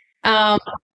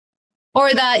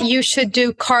 Or that you should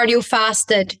do cardio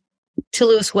fasted to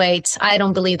lose weight. I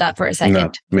don't believe that for a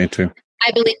second. No, me too.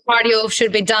 I believe cardio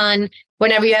should be done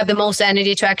whenever you have the most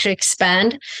energy to actually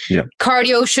expand. Yeah.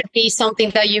 Cardio should be something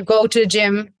that you go to the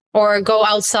gym or go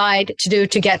outside to do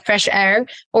to get fresh air,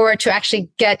 or to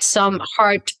actually get some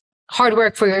hard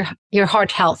work for your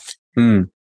heart health. And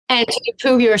to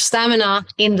improve your stamina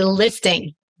in the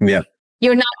lifting. Yeah.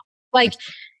 You're not like,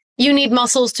 you need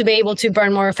muscles to be able to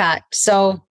burn more fat.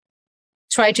 So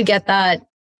try to get that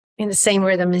in the same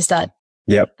rhythm as that.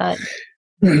 Yep.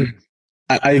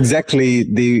 Exactly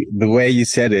the way you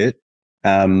said it,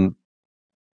 the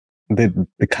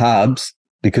carbs,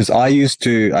 because I used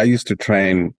to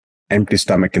train empty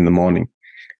stomach in the morning,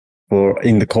 or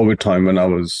in the COVID time when I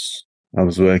was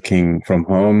working from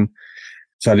home,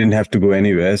 so I didn't have to go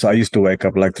anywhere. So I used to wake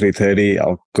up like 3:30.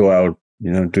 I'll go out,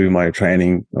 do my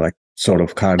training, like sort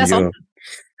of cardio,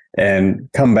 and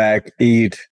come back,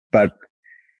 eat. But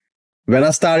when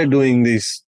I started doing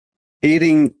this,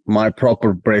 eating my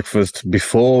proper breakfast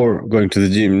before going to the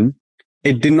gym,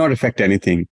 it did not affect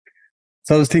anything.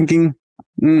 So I was thinking,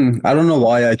 I don't know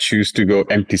why I choose to go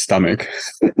empty stomach,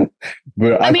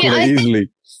 but I could easily.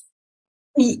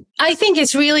 I think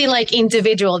it's really like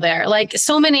individual there. Like,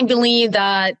 so many believe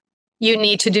that you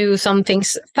need to do some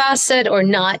things fasted or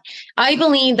not. I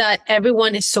believe that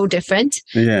everyone is so different.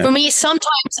 Yeah. For me,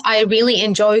 sometimes I really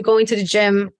enjoy going to the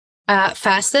gym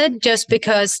fasted, just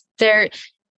because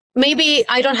maybe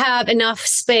I don't have enough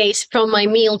space from my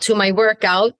meal to my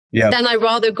workout. Yeah. Then I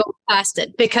rather go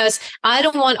fasted, because I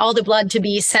don't want all the blood to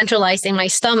be centralized in my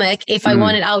stomach. If I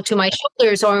want it out to my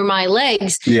shoulders or my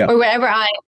legs or wherever I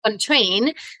want to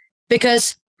train,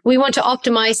 because we want to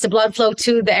optimize the blood flow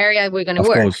to the area we're going to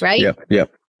work, right?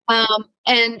 Yep.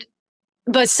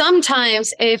 But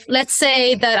sometimes, if let's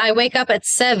say that I wake up at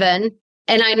 7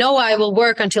 and I know I will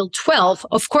work until 12,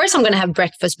 of course I'm going to have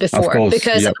breakfast before,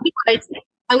 because otherwise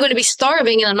I'm going to be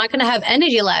starving and I'm not going to have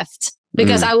energy left,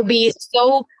 because I will be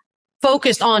so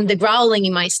focused on the growling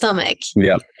in my stomach.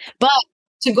 Yeah. But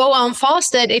to go on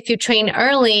fasted, if you train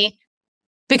early,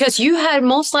 because you had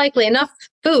most likely enough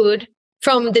food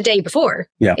from the day before.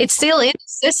 Yeah. It's still in the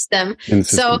system.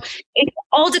 So it's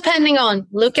all depending on,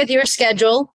 look at your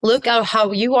schedule, look at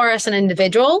how you are as an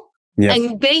individual,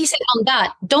 and base it on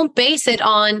that. Don't base it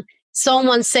on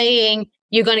someone saying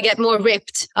you're going to get more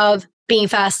ripped of being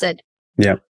fasted.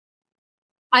 Yeah.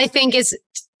 I think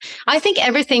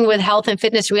everything with health and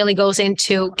fitness really goes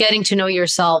into getting to know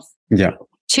yourself. Yeah.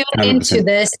 Tune 100%. Into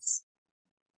this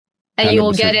and 100%. You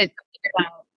will get it.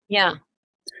 Yeah.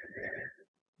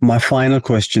 My final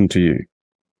question to you.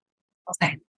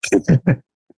 Okay.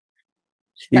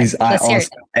 Is I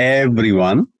ask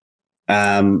everyone,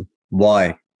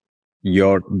 why?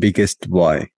 Your biggest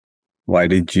why. Why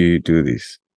did you do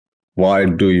this? Why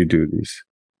do you do this?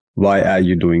 Why are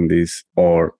you doing this?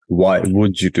 Or why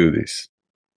would you do this?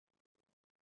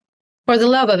 For the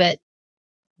love of it.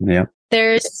 Yeah.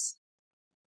 There's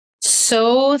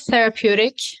so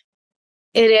therapeutic.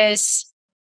 It is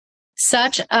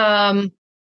such, I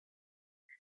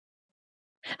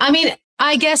mean,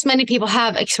 I guess many people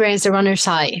have experienced the runner's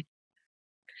high.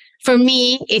 For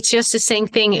me, it's just the same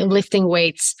thing in lifting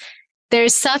weights.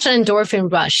 There's such an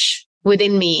endorphin rush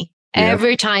within me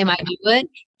every time I do it.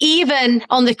 Even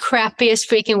on the crappiest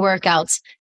freaking workouts,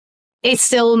 it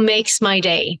still makes my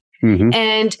day. Mm-hmm.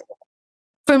 And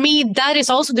for me, that is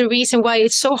also the reason why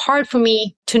it's so hard for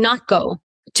me to not go,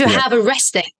 to have a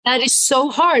rest day. That is so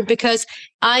hard because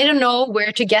I don't know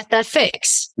where to get that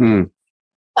fix.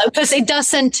 Because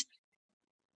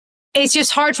it's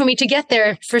just hard for me to get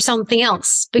there for something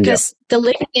else because the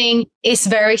lifting is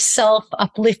very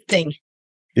self-uplifting.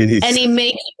 It is. And it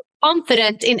makes you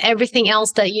confident in everything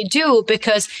else that you do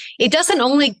because it doesn't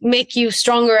only make you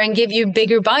stronger and give you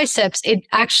bigger biceps. It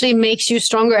actually makes you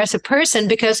stronger as a person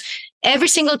because every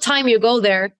single time you go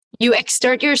there, you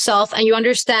exert yourself and you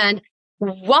understand,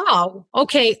 wow,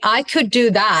 okay, I could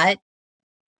do that.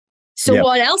 So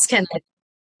what else can I do?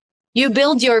 You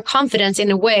build your confidence in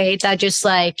a way that just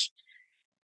like,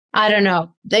 I don't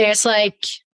know, there's like,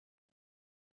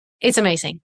 it's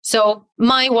amazing. So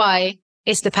my why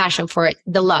is the passion for it,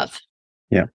 the love.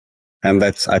 Yeah. And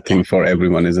that's, I think, for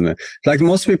everyone, isn't it? Like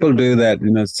most people do that, you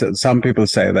know, some people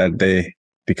say that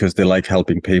because they like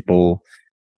helping people.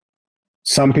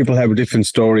 Some people have a different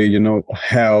story, you know,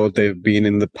 how they've been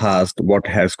in the past, what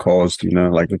has caused, you know,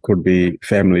 like it could be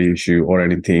family issue or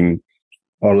anything.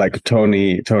 Or like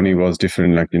Tony was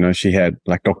different. Like, you know, she had,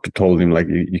 like, doctor told him, like,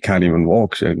 you can't even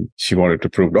walk. And she wanted to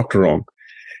prove doctor wrong.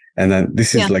 And then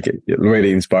this is like a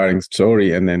really inspiring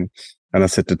story. And I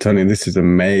said to Tony, this is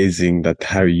amazing that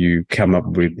how you come up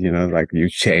with, you know, like you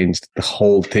changed the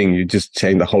whole thing. You just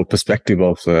changed the whole perspective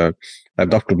of a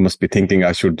doctor must be thinking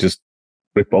I should just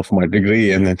rip off my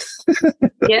degree. And then.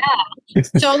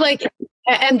 So like,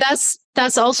 and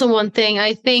that's also one thing.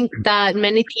 I think that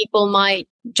many people might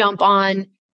jump on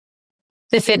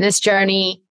the fitness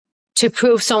journey to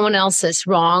prove someone else is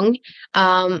wrong.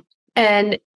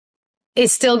 And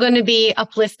it's still going to be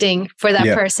uplifting for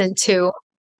that person too.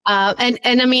 And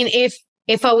I mean,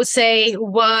 if I would say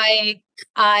why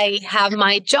I have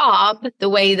my job the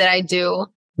way that I do,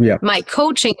 my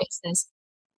coaching business,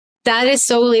 that is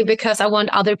solely because I want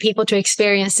other people to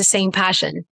experience the same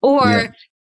passion or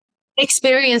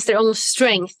experience their own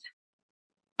strength.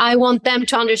 I want them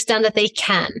to understand that they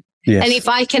can. Yes. And if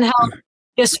I can help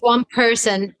just one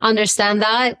person understand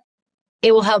that,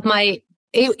 it will help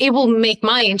it will make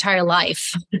my entire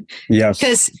life. Yes.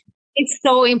 Because it's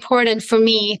so important for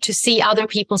me to see other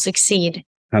people succeed.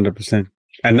 100%.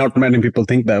 And not many people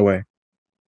think that way.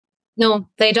 No,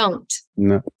 they don't.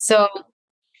 No. So,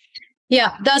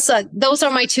 yeah, those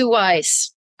are my two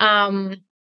whys. And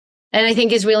I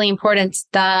think it's really important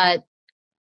that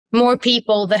more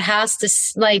people that has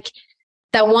this, like,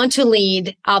 that want to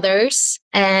lead others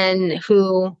and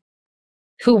who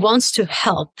wants to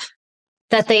help,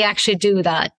 that they actually do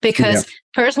that because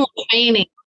personal training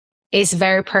is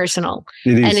very personal.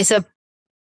 It is. And it's a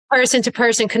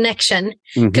person-to-person connection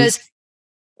because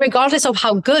regardless of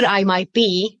how good I might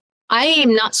be, I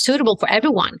am not suitable for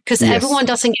everyone because everyone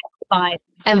doesn't get by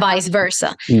and vice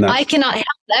versa. No. I cannot help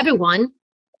everyone.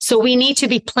 So we need to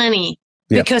be plenty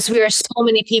because we are so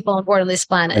many people on board this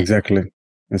planet. Exactly.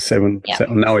 Seven,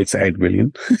 now it's 8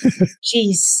 billion.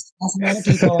 Jeez,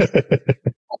 that's a lot of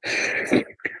people.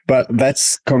 But that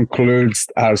concludes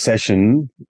our session.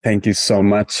 Thank you so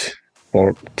much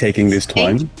for taking this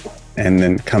time and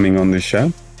then coming on the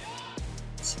show.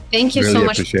 Thank you really so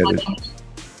much. Appreciate it.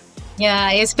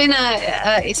 Yeah, it's been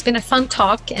a fun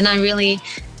talk, and I'm really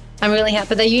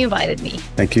happy that you invited me.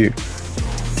 Thank you.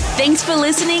 Thanks for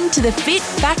listening to the Fit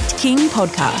Fact King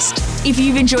podcast. If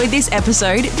you've enjoyed this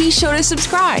episode, be sure to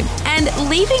subscribe, and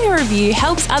leaving a review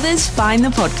helps others find the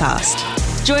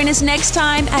podcast. Join us next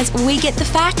time as we get the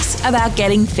facts about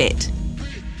getting fit.